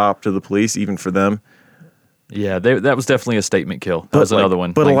over the top to the police, even for them. Yeah, that was definitely a statement kill. That was another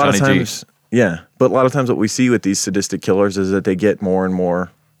one. But a lot of times... Yeah, but a lot of times what we see with these sadistic killers is that they get more and more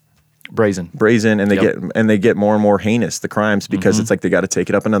brazen, and they get more and more heinous, the crimes, because it's like they got to take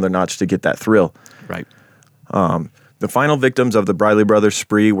it up another notch to get that thrill. Right. The final victims of the Briley Brothers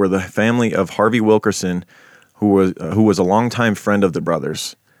spree were the family of Harvey Wilkerson, who was a longtime friend of the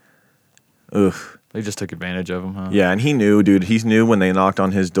brothers. Ugh. They just took advantage of him, huh? Yeah, and he knew, dude. He knew when they knocked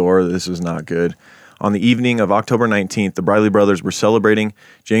on his door this was not good. On the evening of October 19th, the Briley brothers were celebrating.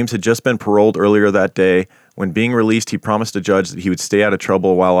 James had just been paroled earlier that day. When being released, he promised a judge that he would stay out of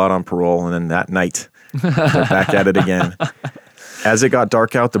trouble while out on parole, and then that night, they're back at it again. As it got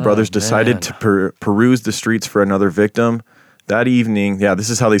dark out, the brothers decided to peruse the streets for another victim. That evening, this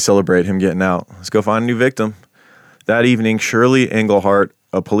is how they celebrate him getting out. Let's go find a new victim. That evening, Shirley Englehart,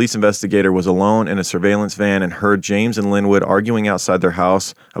 a police investigator, was alone in a surveillance van and heard James and Linwood arguing outside their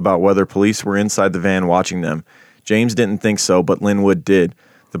house about whether police were inside the van watching them. James didn't think so, but Linwood did.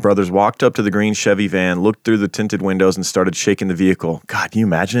 The brothers walked up to the green Chevy van, looked through the tinted windows, and started shaking the vehicle. God, can you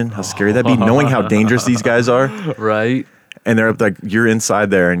imagine how scary that'd be, knowing how dangerous these guys are? Right. And they're like, you're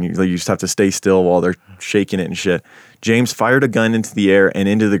inside there, and you just have to stay still while they're shaking it and shit. James fired a gun into the air and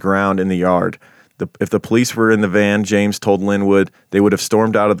into the ground in the yard. If the police were in the van, James told Linwood, they would have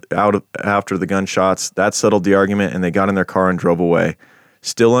stormed out after the gunshots. That settled the argument, and they got in their car and drove away.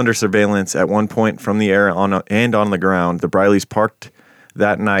 Still under surveillance at one point from the air and on the ground, the Brileys parked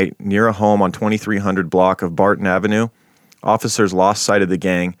that night near a home on 2300 block of Barton Avenue. Officers lost sight of the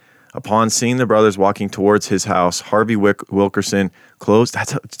gang. Upon seeing the brothers walking towards his house, Harvey Wilkerson closed.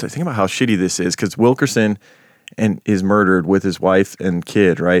 Think about how shitty this is, because Wilkerson is murdered with his wife and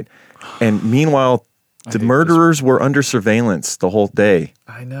kid, right? And meanwhile, the murderers were under surveillance the whole day.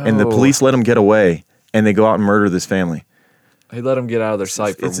 I know. And the police let them get away, and they go out and murder this family. They let them get out of their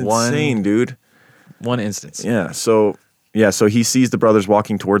sight for insane, dude. One instance. Yeah, so he sees the brothers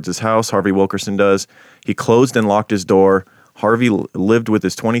walking towards his house, Harvey Wilkerson does. He closed and locked his door. Harvey lived with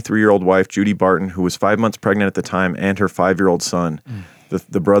his 23-year-old wife, Judy Barton, who was 5 months pregnant at the time, and her 5-year-old son.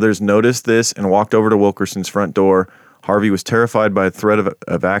 The brothers noticed this and walked over to Wilkerson's front door. Harvey was terrified by the threat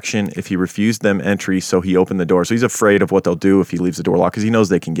of action if he refused them entry, so he opened the door. So he's afraid of what they'll do if he leaves the door locked, because he knows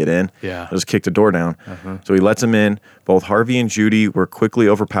they can get in. Yeah. They'll just kick the door down. So he lets them in. Both Harvey and Judy were quickly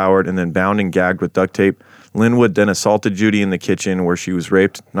overpowered and then bound and gagged with duct tape. Linwood then assaulted Judy in the kitchen, where she was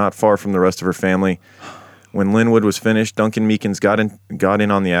raped, not far from the rest of her family. When Linwood was finished, Duncan Meekins got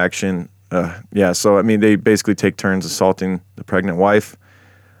in on the action. So, I mean, they basically take turns assaulting the pregnant wife.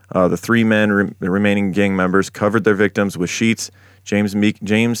 The 3 men, the remaining gang members, covered their victims with sheets. James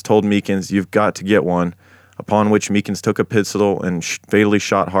told Meekins, "You've got to get one," upon which Meekins took a pistol and fatally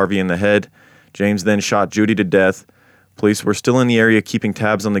shot Harvey in the head. James then shot Judy to death. Police were still in the area keeping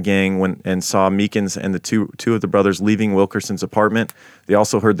tabs on the gang and saw Meekins and the two of the brothers leaving Wilkerson's apartment. They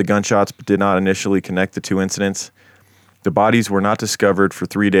also heard the gunshots but did not initially connect the 2 incidents. The bodies were not discovered for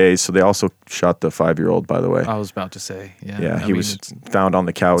 3 days, so they also shot the 5-year-old, by the way. I was about to say, Yeah, he was found on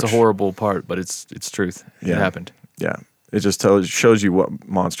the couch. It's a horrible part, but it's truth. It happened. Yeah. It just shows you what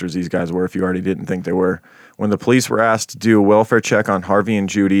monsters these guys were if you already didn't think they were. When the police were asked to do a welfare check on Harvey and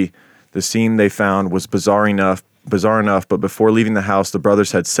Judy, the scene they found was bizarre enough, but before leaving the house, the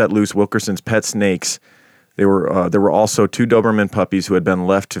brothers had set loose Wilkerson's pet snakes. There were also 2 Doberman puppies who had been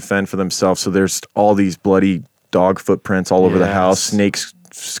left to fend for themselves, so there's all these bloody dog footprints all over the house, snakes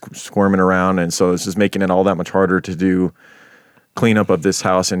squirming around, and so it's just making it all that much harder to do cleanup of this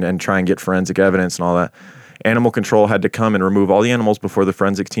house and try and get forensic evidence and all that. Animal control had to come and remove all the animals before the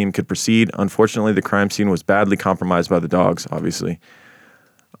forensic team could proceed. Unfortunately, the crime scene was badly compromised by the dogs, obviously.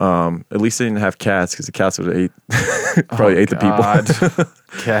 At least they didn't have cats, because the cats would have ate the people.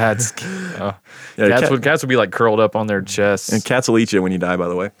 Cats. Cats would be like curled up on their chests. And cats will eat you when you die, by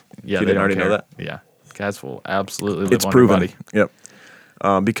the way. Yeah, you didn't already know that? Yeah. Cats will absolutely live it's on proven. your body. Yep.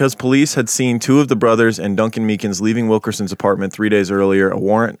 Because police had seen 2 of the brothers and Duncan Meekins leaving Wilkerson's apartment 3 days earlier, a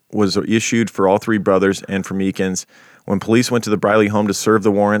warrant was issued for all 3 brothers and for Meekins. When police went to the Briley home to serve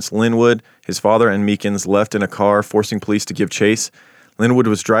the warrants, Linwood, his father, and Meekins left in a car, forcing police to give chase. Linwood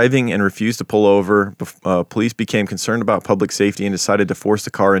was driving and refused to pull over. Police became concerned about public safety and decided to force the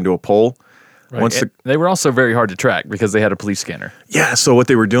car into a pole. Right. They were also very hard to track because they had a police scanner. Yeah, so what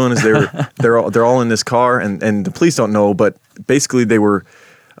they were doing is they're all in this car, and the police don't know, but basically they were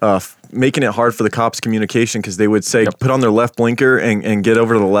making it hard for the cops' communication, because they would say, put on their left blinker and get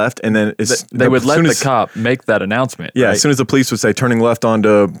over to the left, and then they would let the cop make that announcement. Yeah, right? As soon as the police would say turning left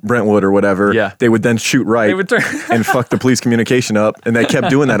onto Brentwood or whatever, they would then shoot right. They would turn and fuck the police communication up, and they kept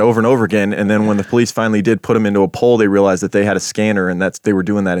doing that over and over again. And then when the police finally did put them into a pole, they realized that they had a scanner, and they were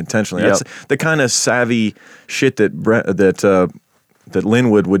doing that intentionally. That's the kind of savvy shit that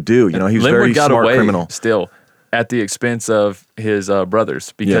Linwood would do. You know, he was a very smart criminal. Still, at the expense of his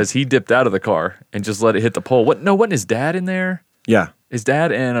brothers, because he dipped out of the car and just let it hit the pole. Wasn't his dad in there? Yeah. His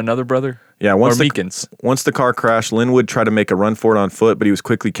dad and another brother? Yeah. Or Meekins. Once the car crashed, Linwood tried to make a run for it on foot, but he was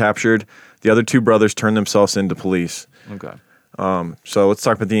quickly captured. The other 2 brothers turned themselves into police. Okay. So let's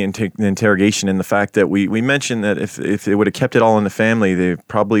talk about the interrogation and the fact that we mentioned that if they would have kept it all in the family, they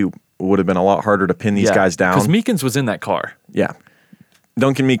probably would have been a lot harder to pin these guys down. Because Meekins was in that car. Yeah.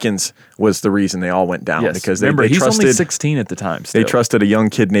 Duncan Meekins was the reason they all went down, because remember, they trusted, he's only 16 at the time. Still. They trusted a young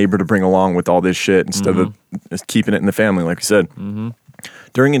kid neighbor to bring along with all this shit instead of just keeping it in the family, like you said. Mm-hmm.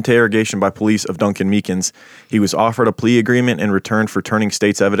 During interrogation by police of Duncan Meekins, he was offered a plea agreement in return for turning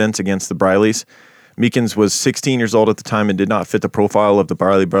state's evidence against the Brileys. Meekins was 16 years old at the time and did not fit the profile of the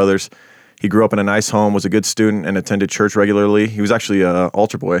Briley brothers. He grew up in a nice home, was a good student, and attended church regularly. He was actually an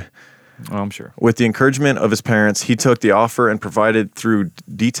altar boy. Oh, I'm sure. With the encouragement of his parents, he took the offer and provided through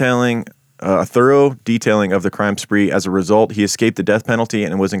a thorough detailing of the crime spree. As a result, he escaped the death penalty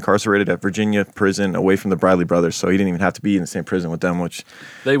and was incarcerated at Virginia prison away from the Briley brothers. So he didn't even have to be in the same prison with them, which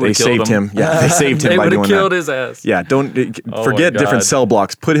they saved him. Yeah, they saved him by doing that. They would have killed his ass. Yeah, forget different cell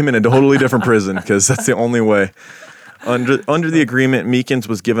blocks. Put him in a totally different prison, because that's the only way. Under the agreement, Meekins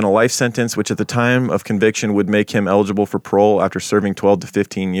was given a life sentence, which at the time of conviction would make him eligible for parole after serving 12 to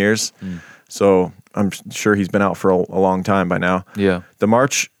 15 years. So I'm sure he's been out for a long time by now. Yeah. The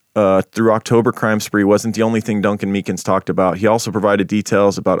March through October crime spree wasn't the only thing Duncan Meekins talked about. He also provided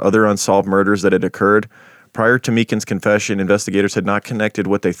details about other unsolved murders that had occurred. Prior to Meekins' confession, investigators had not connected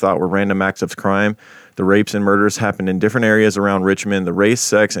what they thought were random acts of crime. The rapes and murders happened in different areas around Richmond. The race,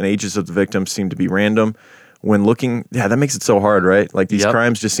 sex, and ages of the victims seemed to be random. When looking, that makes it so hard, right? Like these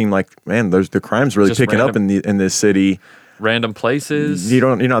crimes just seem like, man, the crime's really just picking random. Up in this city. Random places.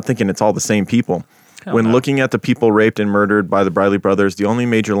 You're not thinking it's all the same people. When looking at the people raped and murdered by the Briley brothers, the only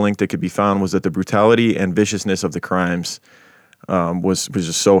major link that could be found was that the brutality and viciousness of the crimes was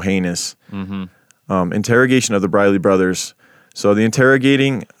just so heinous. Mm-hmm. Interrogation of the Briley brothers. So the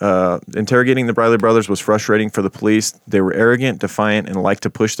interrogating the Briley brothers was frustrating for the police. They were arrogant, defiant, and liked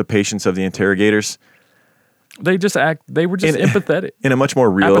to push the patience of the interrogators. They were just empathetic. In a much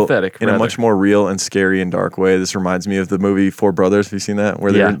more real, apathetic, in a much more real and scary and dark way. This reminds me of the movie Four Brothers. Have you seen that?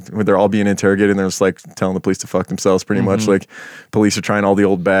 Where they're all being interrogated and they're just like telling the police to fuck themselves pretty much. Like police are trying all the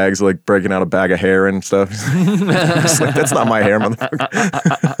old bags, like breaking out a bag of hair and stuff. Just like, that's not my hair, motherfucker.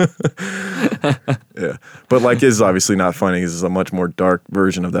 Yeah. But like, this is obviously not funny. This is a much more dark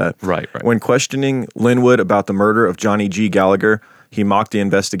version of that. Right. When questioning Linwood about the murder of Johnny G. Gallagher, he mocked the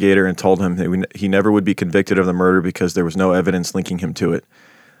investigator and told him that he never would be convicted of the murder because there was no evidence linking him to it.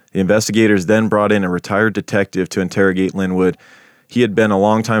 The investigators then brought in a retired detective to interrogate Linwood. He had been a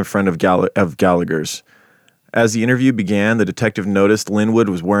longtime friend of Gallagher's. As the interview began, the detective noticed Linwood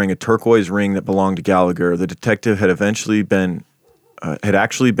was wearing a turquoise ring that belonged to Gallagher. The detective had actually been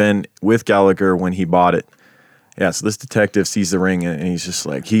with Gallagher when he bought it. Yeah, so this detective sees the ring and he's just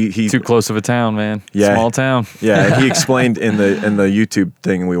like he too close of a town, man. Yeah, small town. Yeah, he explained in the YouTube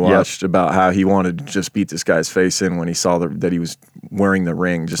thing we watched about how he wanted to just beat this guy's face in when he saw that he was wearing the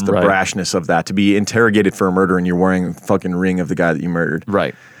ring. Just the brashness of that, to be interrogated for a murder and you're wearing a fucking ring of the guy that you murdered.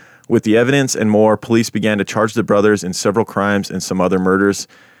 Right. With the evidence and more, police began to charge the brothers in several crimes and some other murders.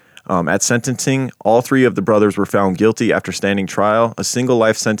 At sentencing, all 3 of the brothers were found guilty after standing trial. A single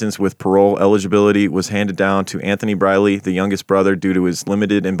life sentence with parole eligibility was handed down to Anthony Briley, the youngest brother, due to his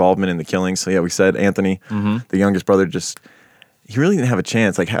limited involvement in the killings. So yeah, we said Anthony, the youngest brother, he really didn't have a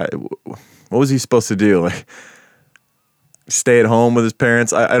chance. Like, what was he supposed to do? Like, stay at home with his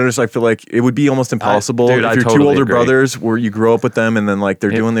parents? I feel like it would be almost impossible. If you're totally 2 older brothers where you grow up with them and then like they're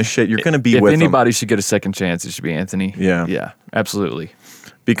doing this shit, you're going to be with them. If anybody should get a second chance, it should be Anthony. Yeah, absolutely.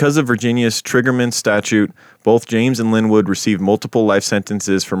 Because of Virginia's Triggerman statute, both James and Linwood received multiple life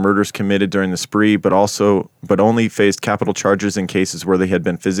sentences for murders committed during the spree, but only faced capital charges in cases where they had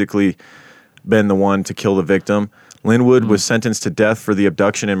been the one to kill the victim. Linwood was sentenced to death for the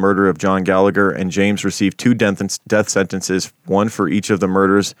abduction and murder of John Gallagher, and James received 2 death sentences, one for each of the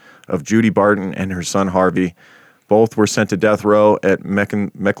murders of Judy Barton and her son Harvey. Both were sent to death row at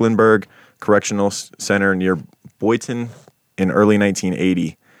Mecklenburg Correctional Center near Boynton in early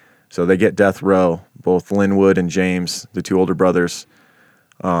 1980. So they get death row, both Linwood and James, the 2 older brothers.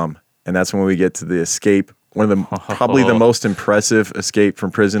 And that's when we get to the escape. One of the probably the most impressive escape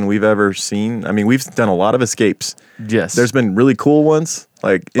from prison we've ever seen. I mean, we've done a lot of escapes. Yes. There's been really cool ones,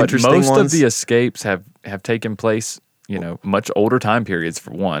 like interesting ones. Most of the escapes have taken place, much older time periods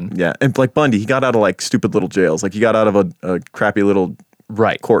for one. Yeah. And like Bundy, he got out of like stupid little jails. Like he got out of a crappy little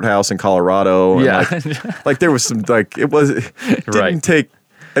courthouse in Colorado. Yeah. And like there was some, like, it didn't take,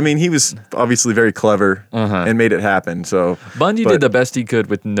 I mean, he was obviously very clever and made it happen. So Bundy did the best he could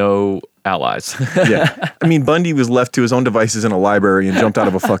with no allies. Yeah. I mean, Bundy was left to his own devices in a library and jumped out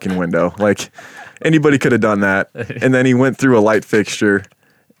of a fucking window. Like, anybody could have done that. And then he went through a light fixture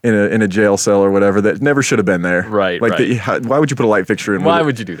in a jail cell or whatever that never should have been there. Right, like why would you put a light fixture in? Why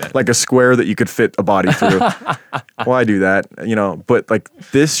would you do that? Like a square that you could fit a body through. Why do that? But like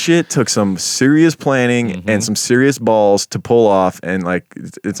this shit took some serious planning and some serious balls to pull off, and like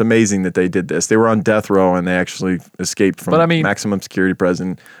it's amazing that they did this. They were on death row and they actually escaped from maximum security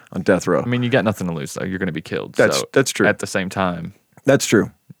prison on death row. I mean, you got nothing to lose though. You're going to be killed. That's true. At the same time. That's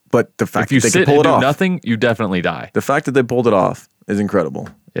true. But the fact if that they sit could pull and it do off, nothing, you definitely die. The fact that they pulled it off is incredible.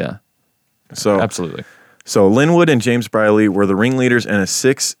 Yeah. So absolutely. So Linwood and James Briley were the ringleaders in a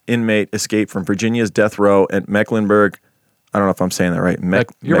 6-inmate escape from Virginia's death row at Mecklenburg. I don't know if I'm saying that right.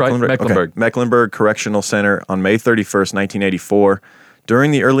 You're right. Mecklenburg. Okay. Mecklenburg Correctional Center on May 31st, 1984.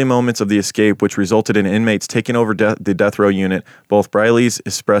 During the early moments of the escape, which resulted in inmates taking over the death row unit, both Brileys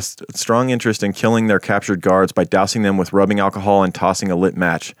expressed strong interest in killing their captured guards by dousing them with rubbing alcohol and tossing a lit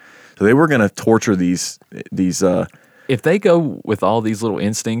match. So they were going to torture these. If they go with all these little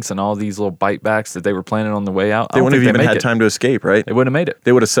instincts and all these little bite backs that they were planning on the way out, they wouldn't have even had time to escape, right? They wouldn't have made it.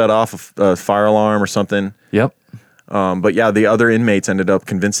 They would have set off a fire alarm or something. Yep. But yeah, the other inmates ended up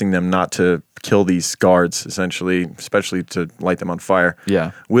convincing them not to kill these guards, essentially, especially to light them on fire.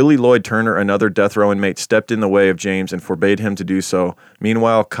 Yeah. Willie Lloyd Turner, another death row inmate, stepped in the way of James and forbade him to do so.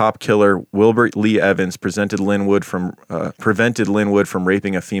 Meanwhile, cop killer Wilbert Lee Evans prevented Linwood from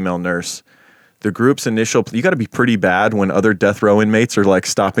raping a female nurse. The group's initial... You got to be pretty bad when other death row inmates are like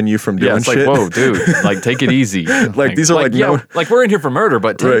stopping you from doing shit. Yeah, it's like, whoa, dude, like take it easy. Like these are like known, like we're in here for murder,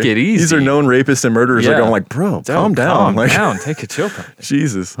 but take it easy. These are known rapists and murderers. They're going like, bro, calm down. Calm down, take a chill.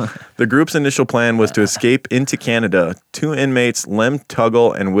 Jesus. The group's initial plan was to escape into Canada. 2 inmates, Lem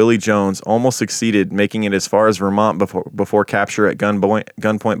Tuggle and Willie Jones, almost succeeded, making it as far as Vermont before capture at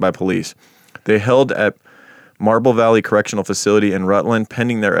gunpoint by police. They held at Marble Valley Correctional Facility in Rutland,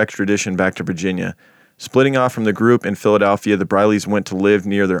 pending their extradition back to Virginia. Splitting off from the group in Philadelphia, the Brileys went to live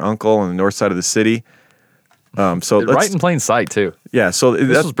near their uncle on the north side of the city. Right in plain sight, too. Yeah, so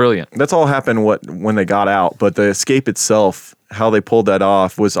this was brilliant. That's all happened when they got out, but the escape itself, how they pulled that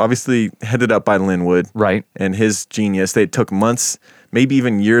off, was obviously headed up by Linwood. Right. And his genius. They took months, maybe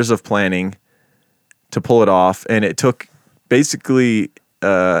even years of planning to pull it off, and it took basically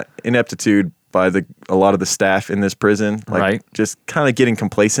ineptitude by a lot of the staff in this prison, just kind of getting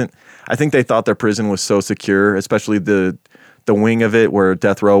complacent. I think they thought their prison was so secure, especially the wing of it where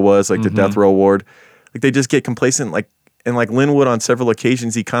death row was, like the death row ward. Like they just get complacent. Like Linwood on several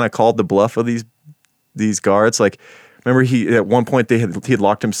occasions, he kind of called the bluff of these guards. Like Remember, at one point he had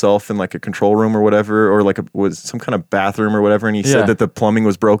locked himself in like a control room or whatever, or like was some kind of bathroom or whatever, and he said that the plumbing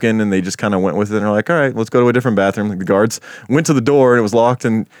was broken, and they just kind of went with it, and they're like, all right, let's go to a different bathroom. Like the guards went to the door, and it was locked,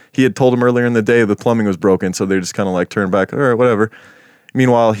 and he had told them earlier in the day the plumbing was broken, so they just kind of like turned back, all right, whatever.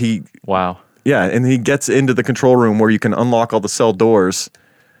 Meanwhile, yeah, and he gets into the control room where you can unlock all the cell doors.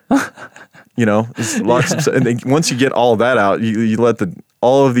 You know, and then once you get all of that out, you let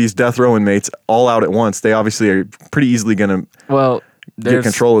all of these death row inmates all out at once. They obviously are pretty easily going to get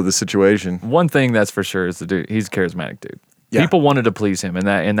control of the situation. One thing that's for sure is the dude. He's a charismatic dude. Yeah. People wanted to please him, and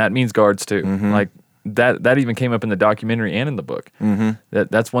that means guards too. Mm-hmm. Like that even came up in the documentary and in the book. Mm-hmm.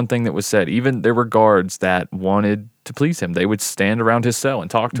 That's one thing that was said. Even there were guards that wanted to please him. They would stand around his cell and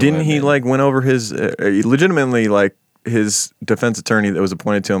talk to him. Didn't he went over his legitimately his defense attorney that was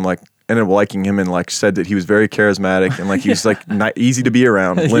appointed to him ended up liking him and said that he was very charismatic and he was not easy to be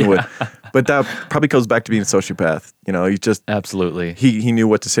around, Linwood. But that probably goes back to being a sociopath. You know, he just absolutely he knew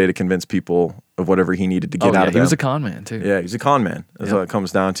what to say to convince people of whatever he needed to get out of them. He was a con man too. Yeah, he's a con man. That's what it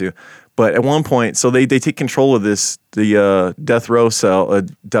comes down to. But at one point, so they take control of the death row cell,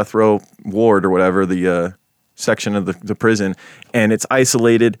 death row ward or whatever, the section of the prison, and it's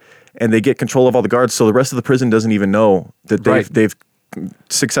isolated, and they get control of all the guards. So the rest of the prison doesn't even know that they've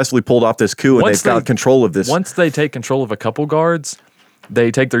successfully pulled off this coup, and they've got control of this. Once they take control of a couple guards,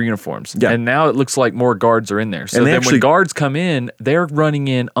 they take their uniforms. Yeah. And now it looks like more guards are in there. So then when guards come in, they're running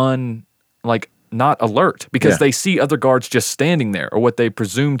in not alert because they see other guards just standing there or what they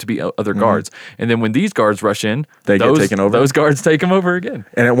presume to be other guards. And then when these guards rush in, get taken over. Those guards take them over again.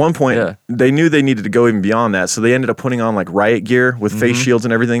 And at one point, they knew they needed to go even beyond that. So they ended up putting on riot gear with face shields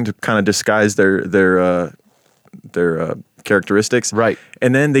and everything to kind of disguise their characteristics. Right.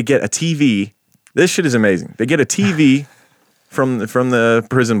 And then they get a TV. This shit is amazing. They get a TV from the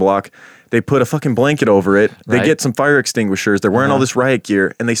prison block. They put a fucking blanket over it. They get some fire extinguishers. They're wearing all this riot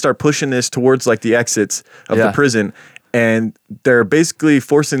gear, and they start pushing this towards the exits of the prison. And they're basically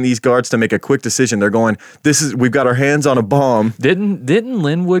forcing these guards to make a quick decision. They're going, we've got our hands on a bomb. Didn't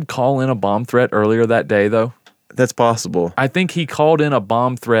Linwood call in a bomb threat earlier that day though? That's possible. I think he called in a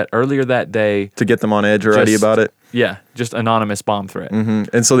bomb threat earlier that day to get them on edge already about it. Yeah, just anonymous bomb threat.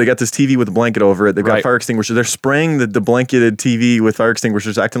 Mm-hmm. And so they got this TV with a blanket over it. They've got fire extinguishers. They're spraying the blanketed TV with fire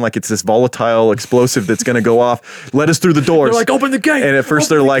extinguishers, acting like it's this volatile explosive that's going to go off. Let us through the doors. They're like, open the gate. And at first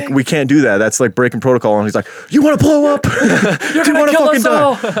they're like, we can't do that. That's breaking protocol. And he's like, you want to blow up? You're going to kill us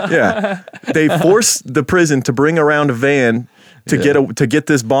all. Yeah. They force the prison to bring around a van to get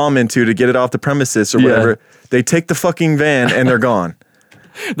this bomb into, to get it off the premises or whatever. They take the fucking van and they're gone.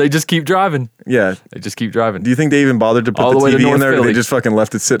 They just keep driving. Yeah. They just keep driving. Do you think they even bothered to put the TV in there? Or they just fucking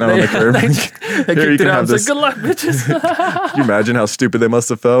left it sitting out on the curb? They kicked it out and said, good luck, bitches. Can you imagine how stupid they must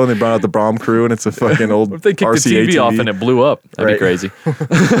have felt when they brought out the bomb crew and it's a fucking old What if they kicked RCA the TV off and it blew up? That'd be crazy.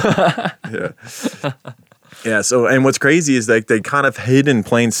 Yeah. Yeah, so, and what's crazy is they kind of hid in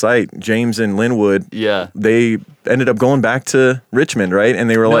plain sight, James and Linwood. Yeah. They ended up going back to Richmond, right? And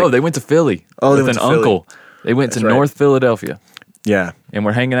they were No, they went to Philly with an uncle. They went to North Philadelphia. Yeah. And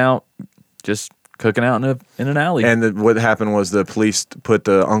we're hanging out, just cooking out in an alley. And what happened was the police put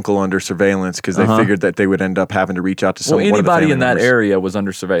the uncle under surveillance because they figured that they would end up having to reach out to someone. Well, anybody in that members. area was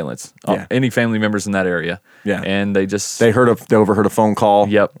under surveillance. Yeah. Any family members in that area. Yeah. And they overheard a phone call.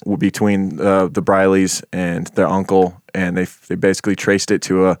 Yep. Between the Brileys and their uncle, and they basically traced it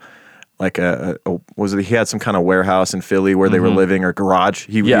to he had some kind of warehouse in Philly where they were living, or garage.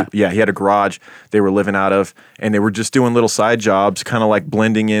 He had a garage they were living out of, and they were just doing little side jobs, kind of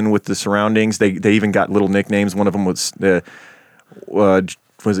blending in with the surroundings. They even got little nicknames. One of them was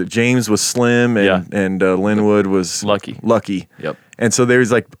it James was Slim, and Linwood was Lucky. Yep. And so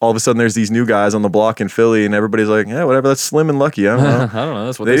there's all of a sudden there's these new guys on the block in Philly, and everybody's like, yeah, whatever, that's Slim and Lucky. I don't know. I don't know.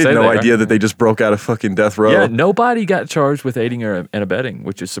 That's what they say. They had no there. idea that they just broke out of fucking death row. Yeah, nobody got charged with aiding and abetting,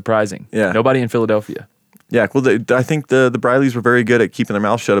 which is surprising. Yeah. Nobody in Philadelphia. Yeah, well, I think the Brileys were very good at keeping their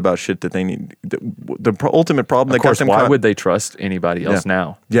mouth shut about shit that they need. The ultimate problem. Of course, why would they trust anybody else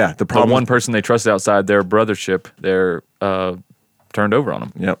now? Yeah, the problem. The one person they trusted outside their brothership, they're turned over on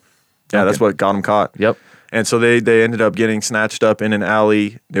them. Yep. Yeah, that's what got them caught. Yep. And so they ended up getting snatched up in an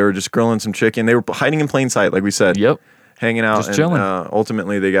alley. They were just grilling some chicken. They were hiding in plain sight, like we said. Yep. Hanging out. Just chilling.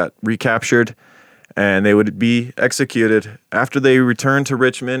 Ultimately, they got recaptured, and they would be executed. After they returned to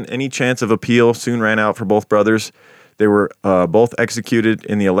Richmond, any chance of appeal soon ran out for both brothers. They were both executed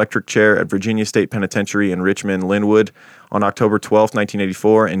in the electric chair at Virginia State Penitentiary in Richmond, Linwood, on October 12th,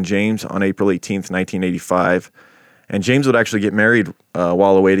 1984, and James on April 18th, 1985. And James would actually get married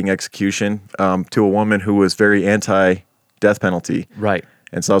while awaiting execution to a woman who was very anti-death penalty. Right.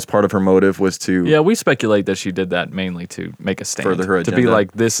 And so that was part of her motive was to... Yeah, we speculate that she did that mainly to make a stand. Further her agenda. To be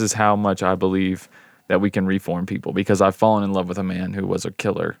like, this is how much I believe that we can reform people because I've fallen in love with a man who was a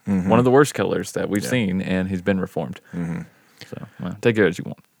killer. One of the worst killers that we've seen, and he's been reformed. So, well, take it as you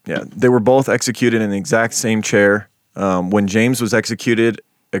want. Yeah, they were both executed in the exact same chair. When James was executed,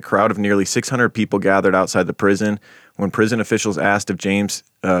 a crowd of nearly 600 people gathered outside the prison. When prison officials asked if James,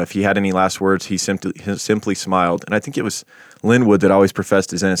 if he had any last words, he simply smiled. And I think it was Linwood that always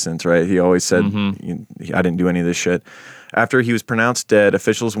professed his innocence, right? He always said, I didn't do any of this shit. After he was pronounced dead,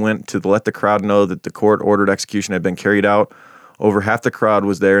 officials went to let the crowd know that the court-ordered execution had been carried out. Over half the crowd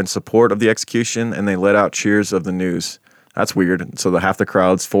was there in support of the execution, and they let out cheers of the news. That's weird. So half the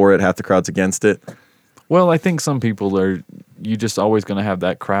crowd's for it, half the crowd's against it. Well, I think some people you just always going to have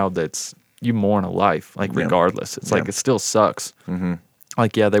that crowd that's, you mourn a life, like regardless. It's like, it still sucks.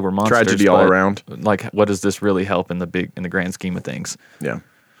 Like, yeah, they were monsters. Tragedy all around. Like, what does this really help in the grand scheme of things? Yeah.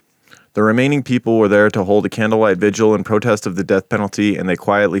 The remaining people were there to hold a candlelight vigil in protest of the death penalty, and they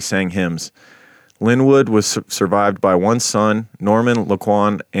quietly sang hymns. Linwood was survived by one son, Norman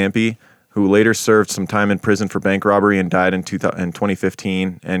Laquan Ampey, who later served some time in prison for bank robbery and died in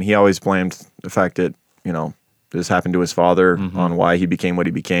 2015. And he always blamed the fact that, this happened to his father on why he became what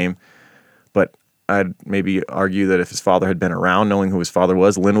he became. But I'd maybe argue that if his father had been around, knowing who his father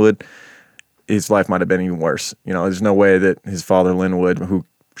was, Linwood, his life might have been even worse. There's no way that his father, Linwood, who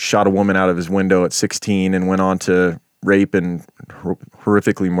shot a woman out of his window at 16 and went on to rape and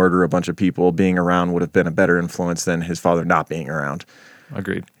horrifically murder a bunch of people, being around would have been a better influence than his father not being around.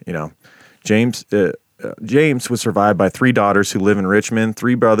 Agreed. James was survived by 3 daughters who live in Richmond.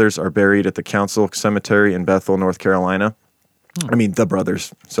 3 brothers are buried at the Council Cemetery in Bethel, North Carolina. I mean, the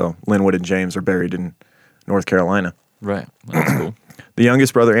brothers. So Linwood and James are buried in North Carolina. Right. That's cool. The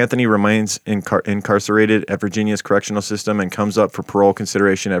youngest brother, Anthony, remains incarcerated at Virginia's correctional system and comes up for parole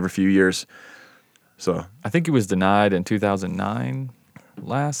consideration every few years. So I think he was denied in 2009.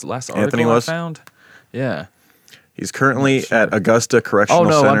 Last article Anthony was? I found. Yeah. He's currently at Augusta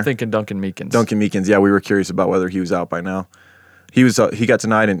Correctional Center. I'm thinking Duncan Meekins. Duncan Meekins. Yeah, we were curious about whether he was out by now. He got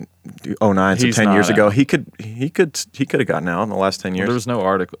denied in 2009, so 10 years ago. He could have gotten out in the last 10 years. There was no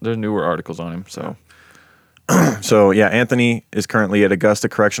article. There's newer articles on him. So, so yeah, Anthony is currently at Augusta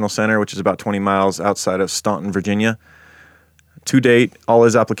Correctional Center, which is about 20 miles outside of Staunton, Virginia. To date, all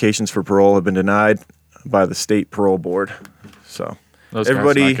his applications for parole have been denied by the state parole board. So those guys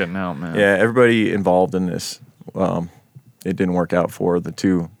not getting out, man. Yeah, everybody involved in this. It didn't work out for the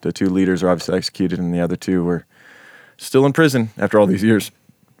two. The 2 leaders are obviously executed, and the other 2 were still in prison after all these years.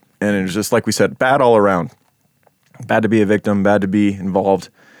 And it was just like we said, bad all around. Bad to be a victim, bad to be involved.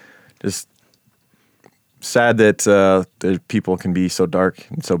 Just sad that the people can be so dark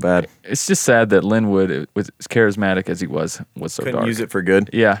and so bad. It's just sad that Linwood, as charismatic as he was so couldn't dark. use it for good.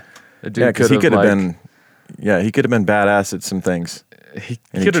 Yeah. Because he could have been badass at some things. He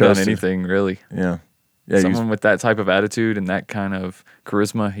could have done anything, really. Yeah. Someone with that type of attitude and that kind of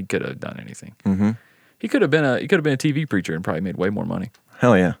charisma, he could have done anything. Mm-hmm. He could have been a TV preacher and probably made way more money.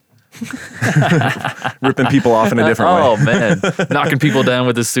 Hell yeah. Ripping people off in a different way. Oh man, knocking people down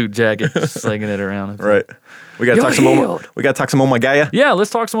with his suit jacket, slinging it around. Right. We got to talk some. We got to talk some. Oh my guy. Yeah, let's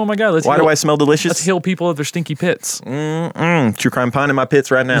talk some. Oh my guy. Why do I smell delicious? Let's heal people of their stinky pits. True crime pine in my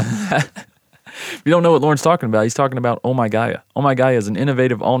pits right now. If you don't know what Lauren's talking about, he's talking about Oh My Gaia. Oh My Gaia is an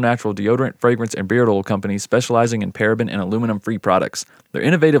innovative all-natural deodorant, fragrance, and beard oil company specializing in paraben and aluminum-free products. Their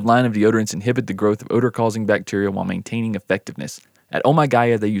innovative line of deodorants inhibit the growth of odor-causing bacteria while maintaining effectiveness. At Oh My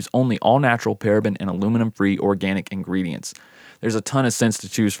Gaia, they use only all-natural paraben and aluminum-free organic ingredients. There's a ton of scents to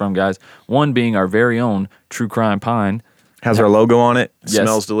choose from, guys. One being our very own True Crime Pine. Has our logo on it. Yes.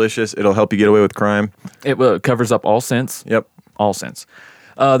 Smells delicious. It'll help you get away with crime. It covers up all scents. Yep. All scents.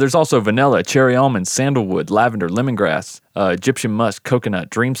 There's also vanilla, cherry almond, sandalwood, lavender, lemongrass, Egyptian musk, coconut,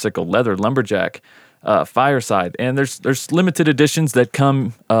 dreamsicle, leather, lumberjack, fireside, and there's limited editions that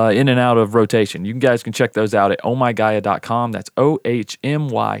come in and out of rotation. You guys can check those out at ohmygaia.com. That's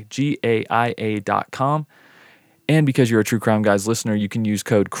ohmygaia.com. And because you're a True Crime Guys listener, you can use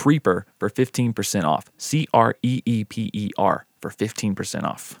code CREEPER for 15% off. CREEPER for 15%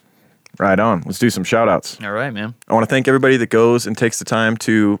 off. Right on. Let's do some shout-outs. All right, man. I want to thank everybody that goes and takes the time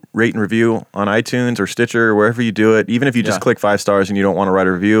to rate and review on iTunes or Stitcher or wherever you do it, even if you just click 5 stars and you don't want to write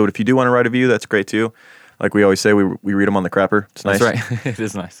a review. But if you do want to write a review, that's great too. Like we always say, we read them on the crapper. It's nice. That's right. It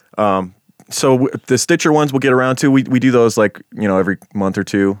is nice. So the Stitcher ones we'll get around to. We do those every month or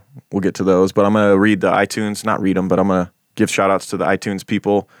two. We'll get to those. But I'm going to read the iTunes, not read them, but I'm going to give shout-outs to the iTunes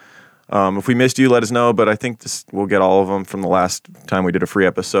people. If we missed you, let us know, but I think we'll get all of them from the last time we did a free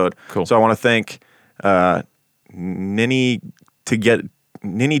episode. Cool. So I want to thank Ninny to get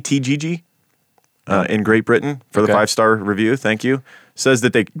Nini TGG in Great Britain for the 5-star review. Thank you. Says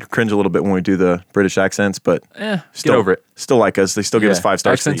that they cringe a little bit when we do the British accents, but get over it. Still like us. They still give us 5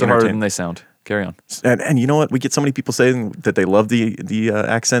 stars. Accents are harder than they sound. Carry on. And you know what? We get so many people saying that they love the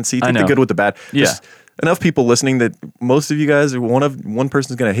accents. So you take the good with the bad. Yeah. Just enough people listening that most of you guys, one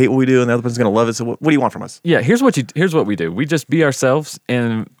person's going to hate what we do and the other person's going to love it. So what do you want from us? Yeah, here's what we do. We just be ourselves,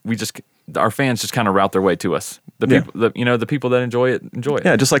 and our fans just kind of route their way to us. The people that enjoy it.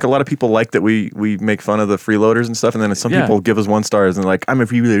 Yeah, just like a lot of people like that we make fun of the freeloaders and stuff, and then some people give us 1 stars and they're like, I'm a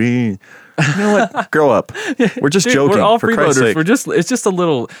freeloader. You know what? Grow up. We're just joking. We're all for Christ's freeloaders. sake. It's just a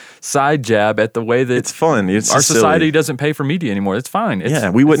little side jab at the way that it's fun. Our society doesn't pay for media anymore. It's fine.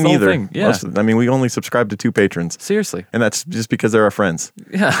 We wouldn't either. Yeah. We only subscribe to 2 patrons. Seriously. And that's just because they're our friends.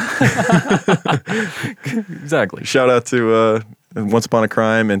 Yeah. Exactly. Shout out to Once Upon a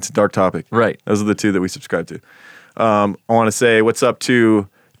Crime and to Dark Topic. Right. Those are the 2 that we subscribe to. I want to say what's up to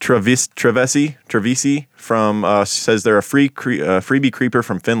Travisi from says they're a freebie creeper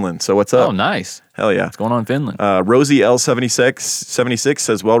from Finland. So what's up? Oh, nice. Hell yeah. What's going on in Finland? Rosie L76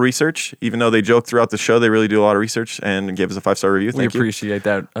 says well researched. Even though they joke throughout the show, they really do a lot of research and gave us a 5-star review. Thank you. We appreciate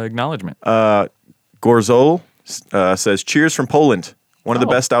that acknowledgement. Gorzol says cheers from Poland. One of the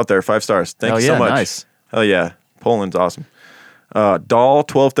best out there. 5 stars. Thank you so much. Nice. Hell yeah. Poland's awesome. Doll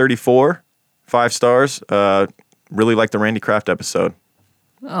 1234, 5 stars. Really like the Randy Kraft episode.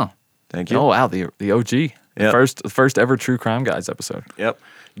 Oh, thank you. Oh wow, the OG, yep. first ever True Crime Guys episode. Yep.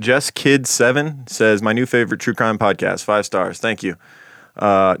 Jess Kid 7 says my new favorite true crime podcast. 5 stars. Thank you.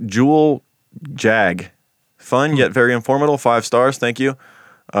 Jewel Jag, fun yet very informative. 5 stars. Thank you.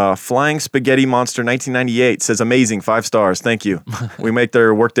 Flying Spaghetti Monster 1998 says amazing. 5 stars. Thank you. We make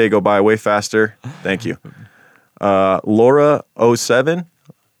their workday go by way faster. Thank you. Laura 07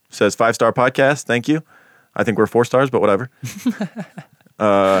 says 5-star podcast. Thank you. I think we're 4 stars, but whatever.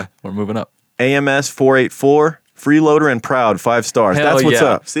 We're moving up. AMS 484 freeloader and proud. 5 stars. Hell that's what's yeah.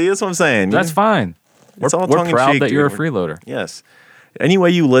 up. See, that's what I'm saying. That's fine. It's all we're tongue in proud cheek, that you're a dude. freeloader. Yes. Any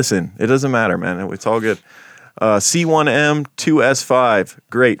way you listen, it doesn't matter, man. It's all good. C1M 2S5.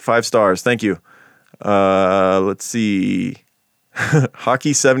 Great. 5 stars. Thank you. Let's see.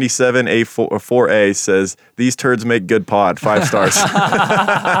 Hockey 77 A4A says these turds make good pod. 5 stars.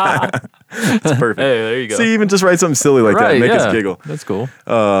 It's perfect. Hey, there you go. See, even just write something silly like that and make us giggle. That's cool.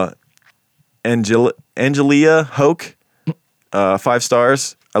 Angelia Hoke, 5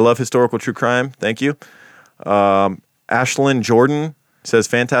 stars. I love historical true crime. Thank you. Ashlyn Jordan says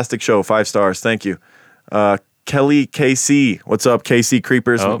fantastic show. 5 stars. Thank you. Kelly KC, what's up, KC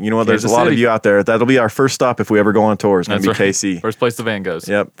Creepers? You know what? There's a lot of you out there. That'll be our first stop if we ever go on tour. It's going to be KC. First place the van goes.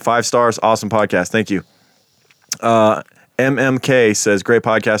 Yep. 5 stars. Awesome podcast. Thank you. MMK says great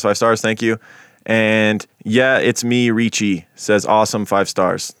podcast. 5 stars. Thank you. And yeah, it's me. Richie says awesome. 5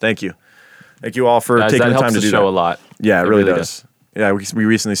 stars. Thank you. Thank you all for taking the time to do that. Show a lot. Yeah, it really does. Yeah, we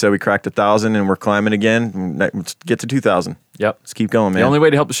recently said we cracked 1,000 and we're climbing again. Let's get to 2,000. Yep. Let's keep going, man. The only way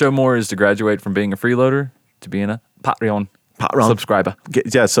to help the show more is to graduate from being a freeloader to being a Patreon subscriber.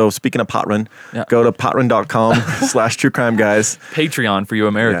 So speaking of Patreon, go to patreon.com/truecrimeguys. Patreon for you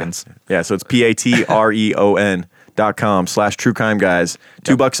Americans. Yeah, so it's patreon.com/truecrimeguys.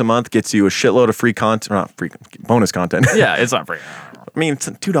 $2 a month gets you a shitload of free content, not free, bonus content. Yeah, it's not free. I mean, it's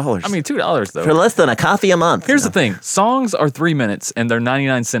 $2. I mean, $2 though. For less than a coffee a month. Here's the thing. Songs are 3 minutes and they're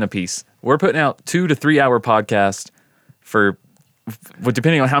 99 cents a piece. We're putting out 2 to 3 hour podcasts for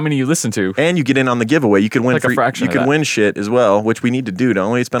depending on how many you listen to. And you get in on the giveaway. You can win like a fraction. You can win shit as well, which we need to do.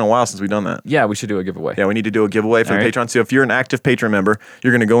 It's been a while since we've done that. Yeah, we should do a giveaway. Yeah, we need to do a giveaway for the Patreon. So if you're an active Patreon member,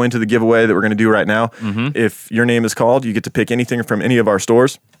 you're going to go into the giveaway that we're going to do right now. Mm-hmm. If your name is called, you get to pick anything from any of our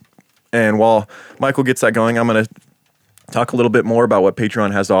stores. And while Michael gets that going, I'm going to talk a little bit more about what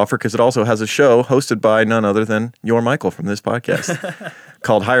Patreon has to offer, because it also has a show hosted by none other than your Michael from this podcast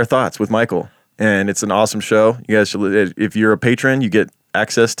called Higher Thoughts with Michael. And it's an awesome show. You guys should, if you're a patron, you get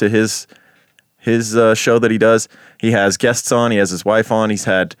access to his show that he does. He has guests on. He has his wife on. He's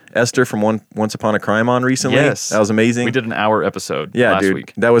had Esther from Once Upon a Crime on recently. Yes. That was amazing. We did an hour episode last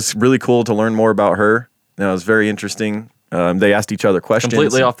week. That was really cool to learn more about her. That was very interesting. They asked each other questions.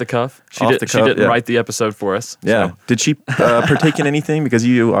 Completely off the cuff. She didn't write the episode for us. Yeah. So. Did she partake in anything? Because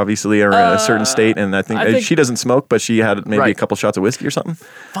you obviously are in a certain state, and I think she doesn't smoke, but she had maybe a couple shots of whiskey or something.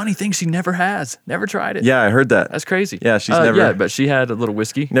 Funny thing, she never has. Never tried it. Yeah, I heard that. That's crazy. Yeah, she's never. Yeah, but she had a little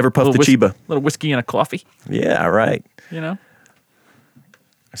whiskey. Never puffed the Chiba. A little whiskey and a coffee. Yeah, right. You know?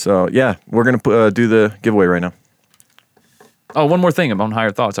 So, yeah, we're going to do the giveaway right now. Oh, one more thing about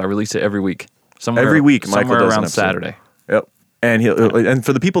Higher Thoughts. I release it every week. Every week, Michael does around an episode. Saturday. Yep. And and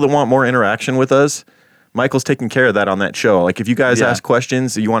for the people that want more interaction with us, Michael's taking care of that on that show. Like if you guys ask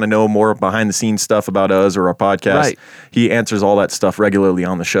questions, you want to know more behind the scenes stuff about us or our podcast, he answers all that stuff regularly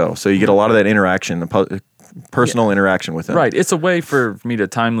on the show. So you get a lot of that interaction, personal interaction with him. Right. It's a way for me to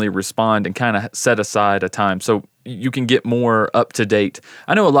timely respond and kind of set aside a time so you can get more up to date.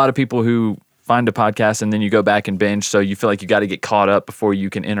 I know a lot of people who find a podcast and then you go back and binge, so you feel like you got to get caught up before you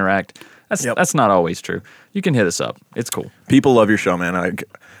can interact. That's not always true. You can hit us up. It's cool. People love your show, man. I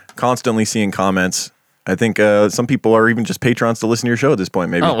constantly seeing comments. I think some people are even just patrons to listen to your show at this point,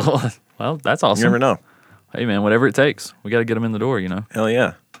 maybe. Oh, well, that's awesome. You never know. Hey, man, whatever it takes. We got to get them in the door, you know? Hell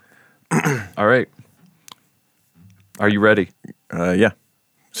yeah. All right. Are you ready? Yeah.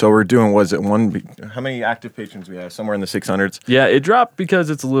 So we're doing, how many active patrons we have? Somewhere in the 600s? Yeah, it dropped because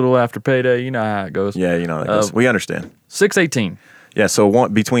it's a little after payday. You know how it goes. Yeah, you know how it goes. We understand. 618. Yeah, so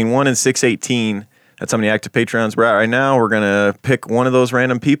between 1 and 618, that's how many active patrons we're at right now. We're going to pick one of those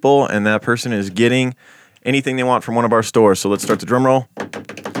random people, and that person is getting anything they want from one of our stores. So let's start the drum roll.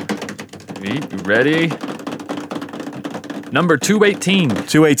 You ready? Number 218.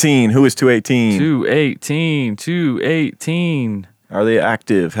 218. Who is 218? 218. Are they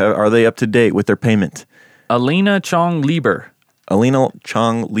active? Are they up to date with their payment? Alina Chong Lieber. Alina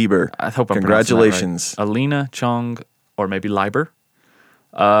Chong Lieber. I hope I'm Congratulations. Right. Alina Chong, or maybe Lieber.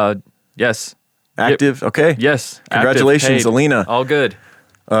 Yes. Active? Okay. Yes. Congratulations, active, Alina. All good.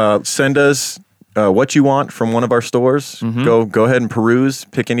 Send us what you want from one of our stores. Mm-hmm. Go ahead and peruse.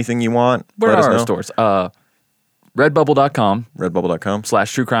 Pick anything you want. Where are our stores? Redbubble.com. Redbubble.com.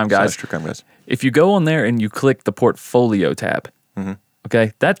 /True Crime Guys. /True Crime Guys. If you go on there and you click the portfolio tab,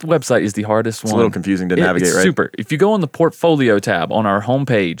 okay, that website is the hardest one. It's a little confusing to navigate, it's right? Super. If you go on the portfolio tab on our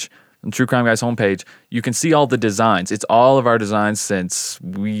homepage, on True Crime Guys homepage, you can see all the designs. It's all of our designs since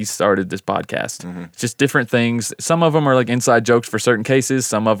we started this podcast. It's just different things. Some of them are like inside jokes for certain cases.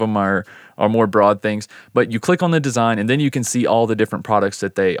 Some of them are more broad things. But you click on the design, and then you can see all the different products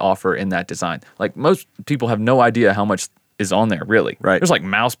that they offer in that design. Like most people have no idea how much is on there, really. Right. There's like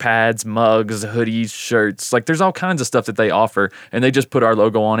mouse pads, mugs, hoodies, shirts. Like there's all kinds of stuff that they offer, and they just put our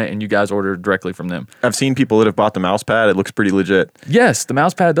logo on it, and you guys order directly from them. I've seen people that have bought the mouse pad. It looks pretty legit. Yes, the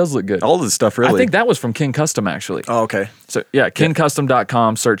mouse pad does look good. All of the stuff, really. I think that was from King Custom, actually. Oh, okay. So yeah,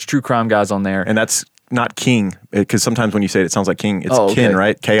 KingCustom.com. Search True Crime Guys on there. And that's not King, because sometimes when you say it, it sounds like King. It's Kin,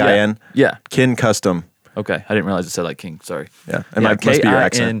 right? Kin. Yeah. Kin Custom. Okay, I didn't realize it said like King. Sorry. Yeah, it must be your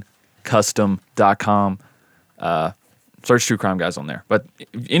accent. KinCustom.com. Search True Crime Guys on there. But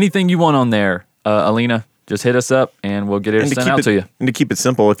anything you want on there, Alina, just hit us up and we'll get it sent out to you. And to keep it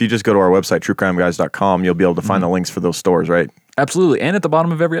simple, if you just go to our website, truecrimeguys.com, you'll be able to find the links for those stores, right? Absolutely. And at the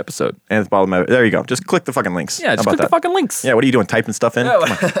bottom of every episode. And at the bottom of it. There you go. Just click the fucking links. Yeah, just click the fucking links. Yeah, what are you doing? Typing stuff in? Come on.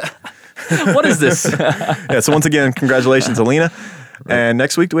 What is this? Yeah, so once again, congratulations, Alina. Right. And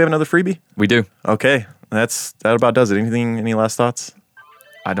next week, do we have another freebie? We do. Okay. That about does it. Any last thoughts?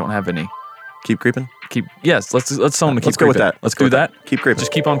 I don't have any. Keep creeping? Yes, let's tell them to keep creeping. Let's go with that. Let's do that. Keep creeping.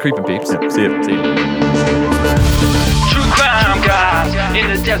 Just keep on creeping, peeps. Yeah, see you. True Crime Guys,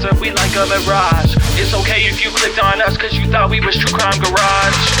 in the desert we like a mirage. It's okay if you clicked on us cause you thought we was True Crime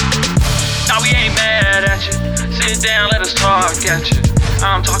Garage. Now we ain't mad at you, sit down, let us talk at you.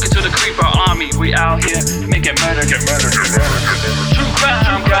 I'm talking to the creeper army, we out here making murder. True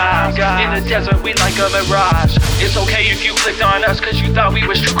Crime Guys, in the desert we like a mirage. It's okay if you clicked on us cause you thought we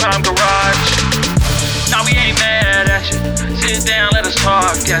was True Crime Garage. Now we ain't mad at you, sit down, let us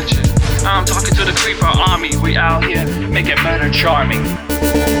talk at you. I'm talking to the creeper army, we out here making murder charming.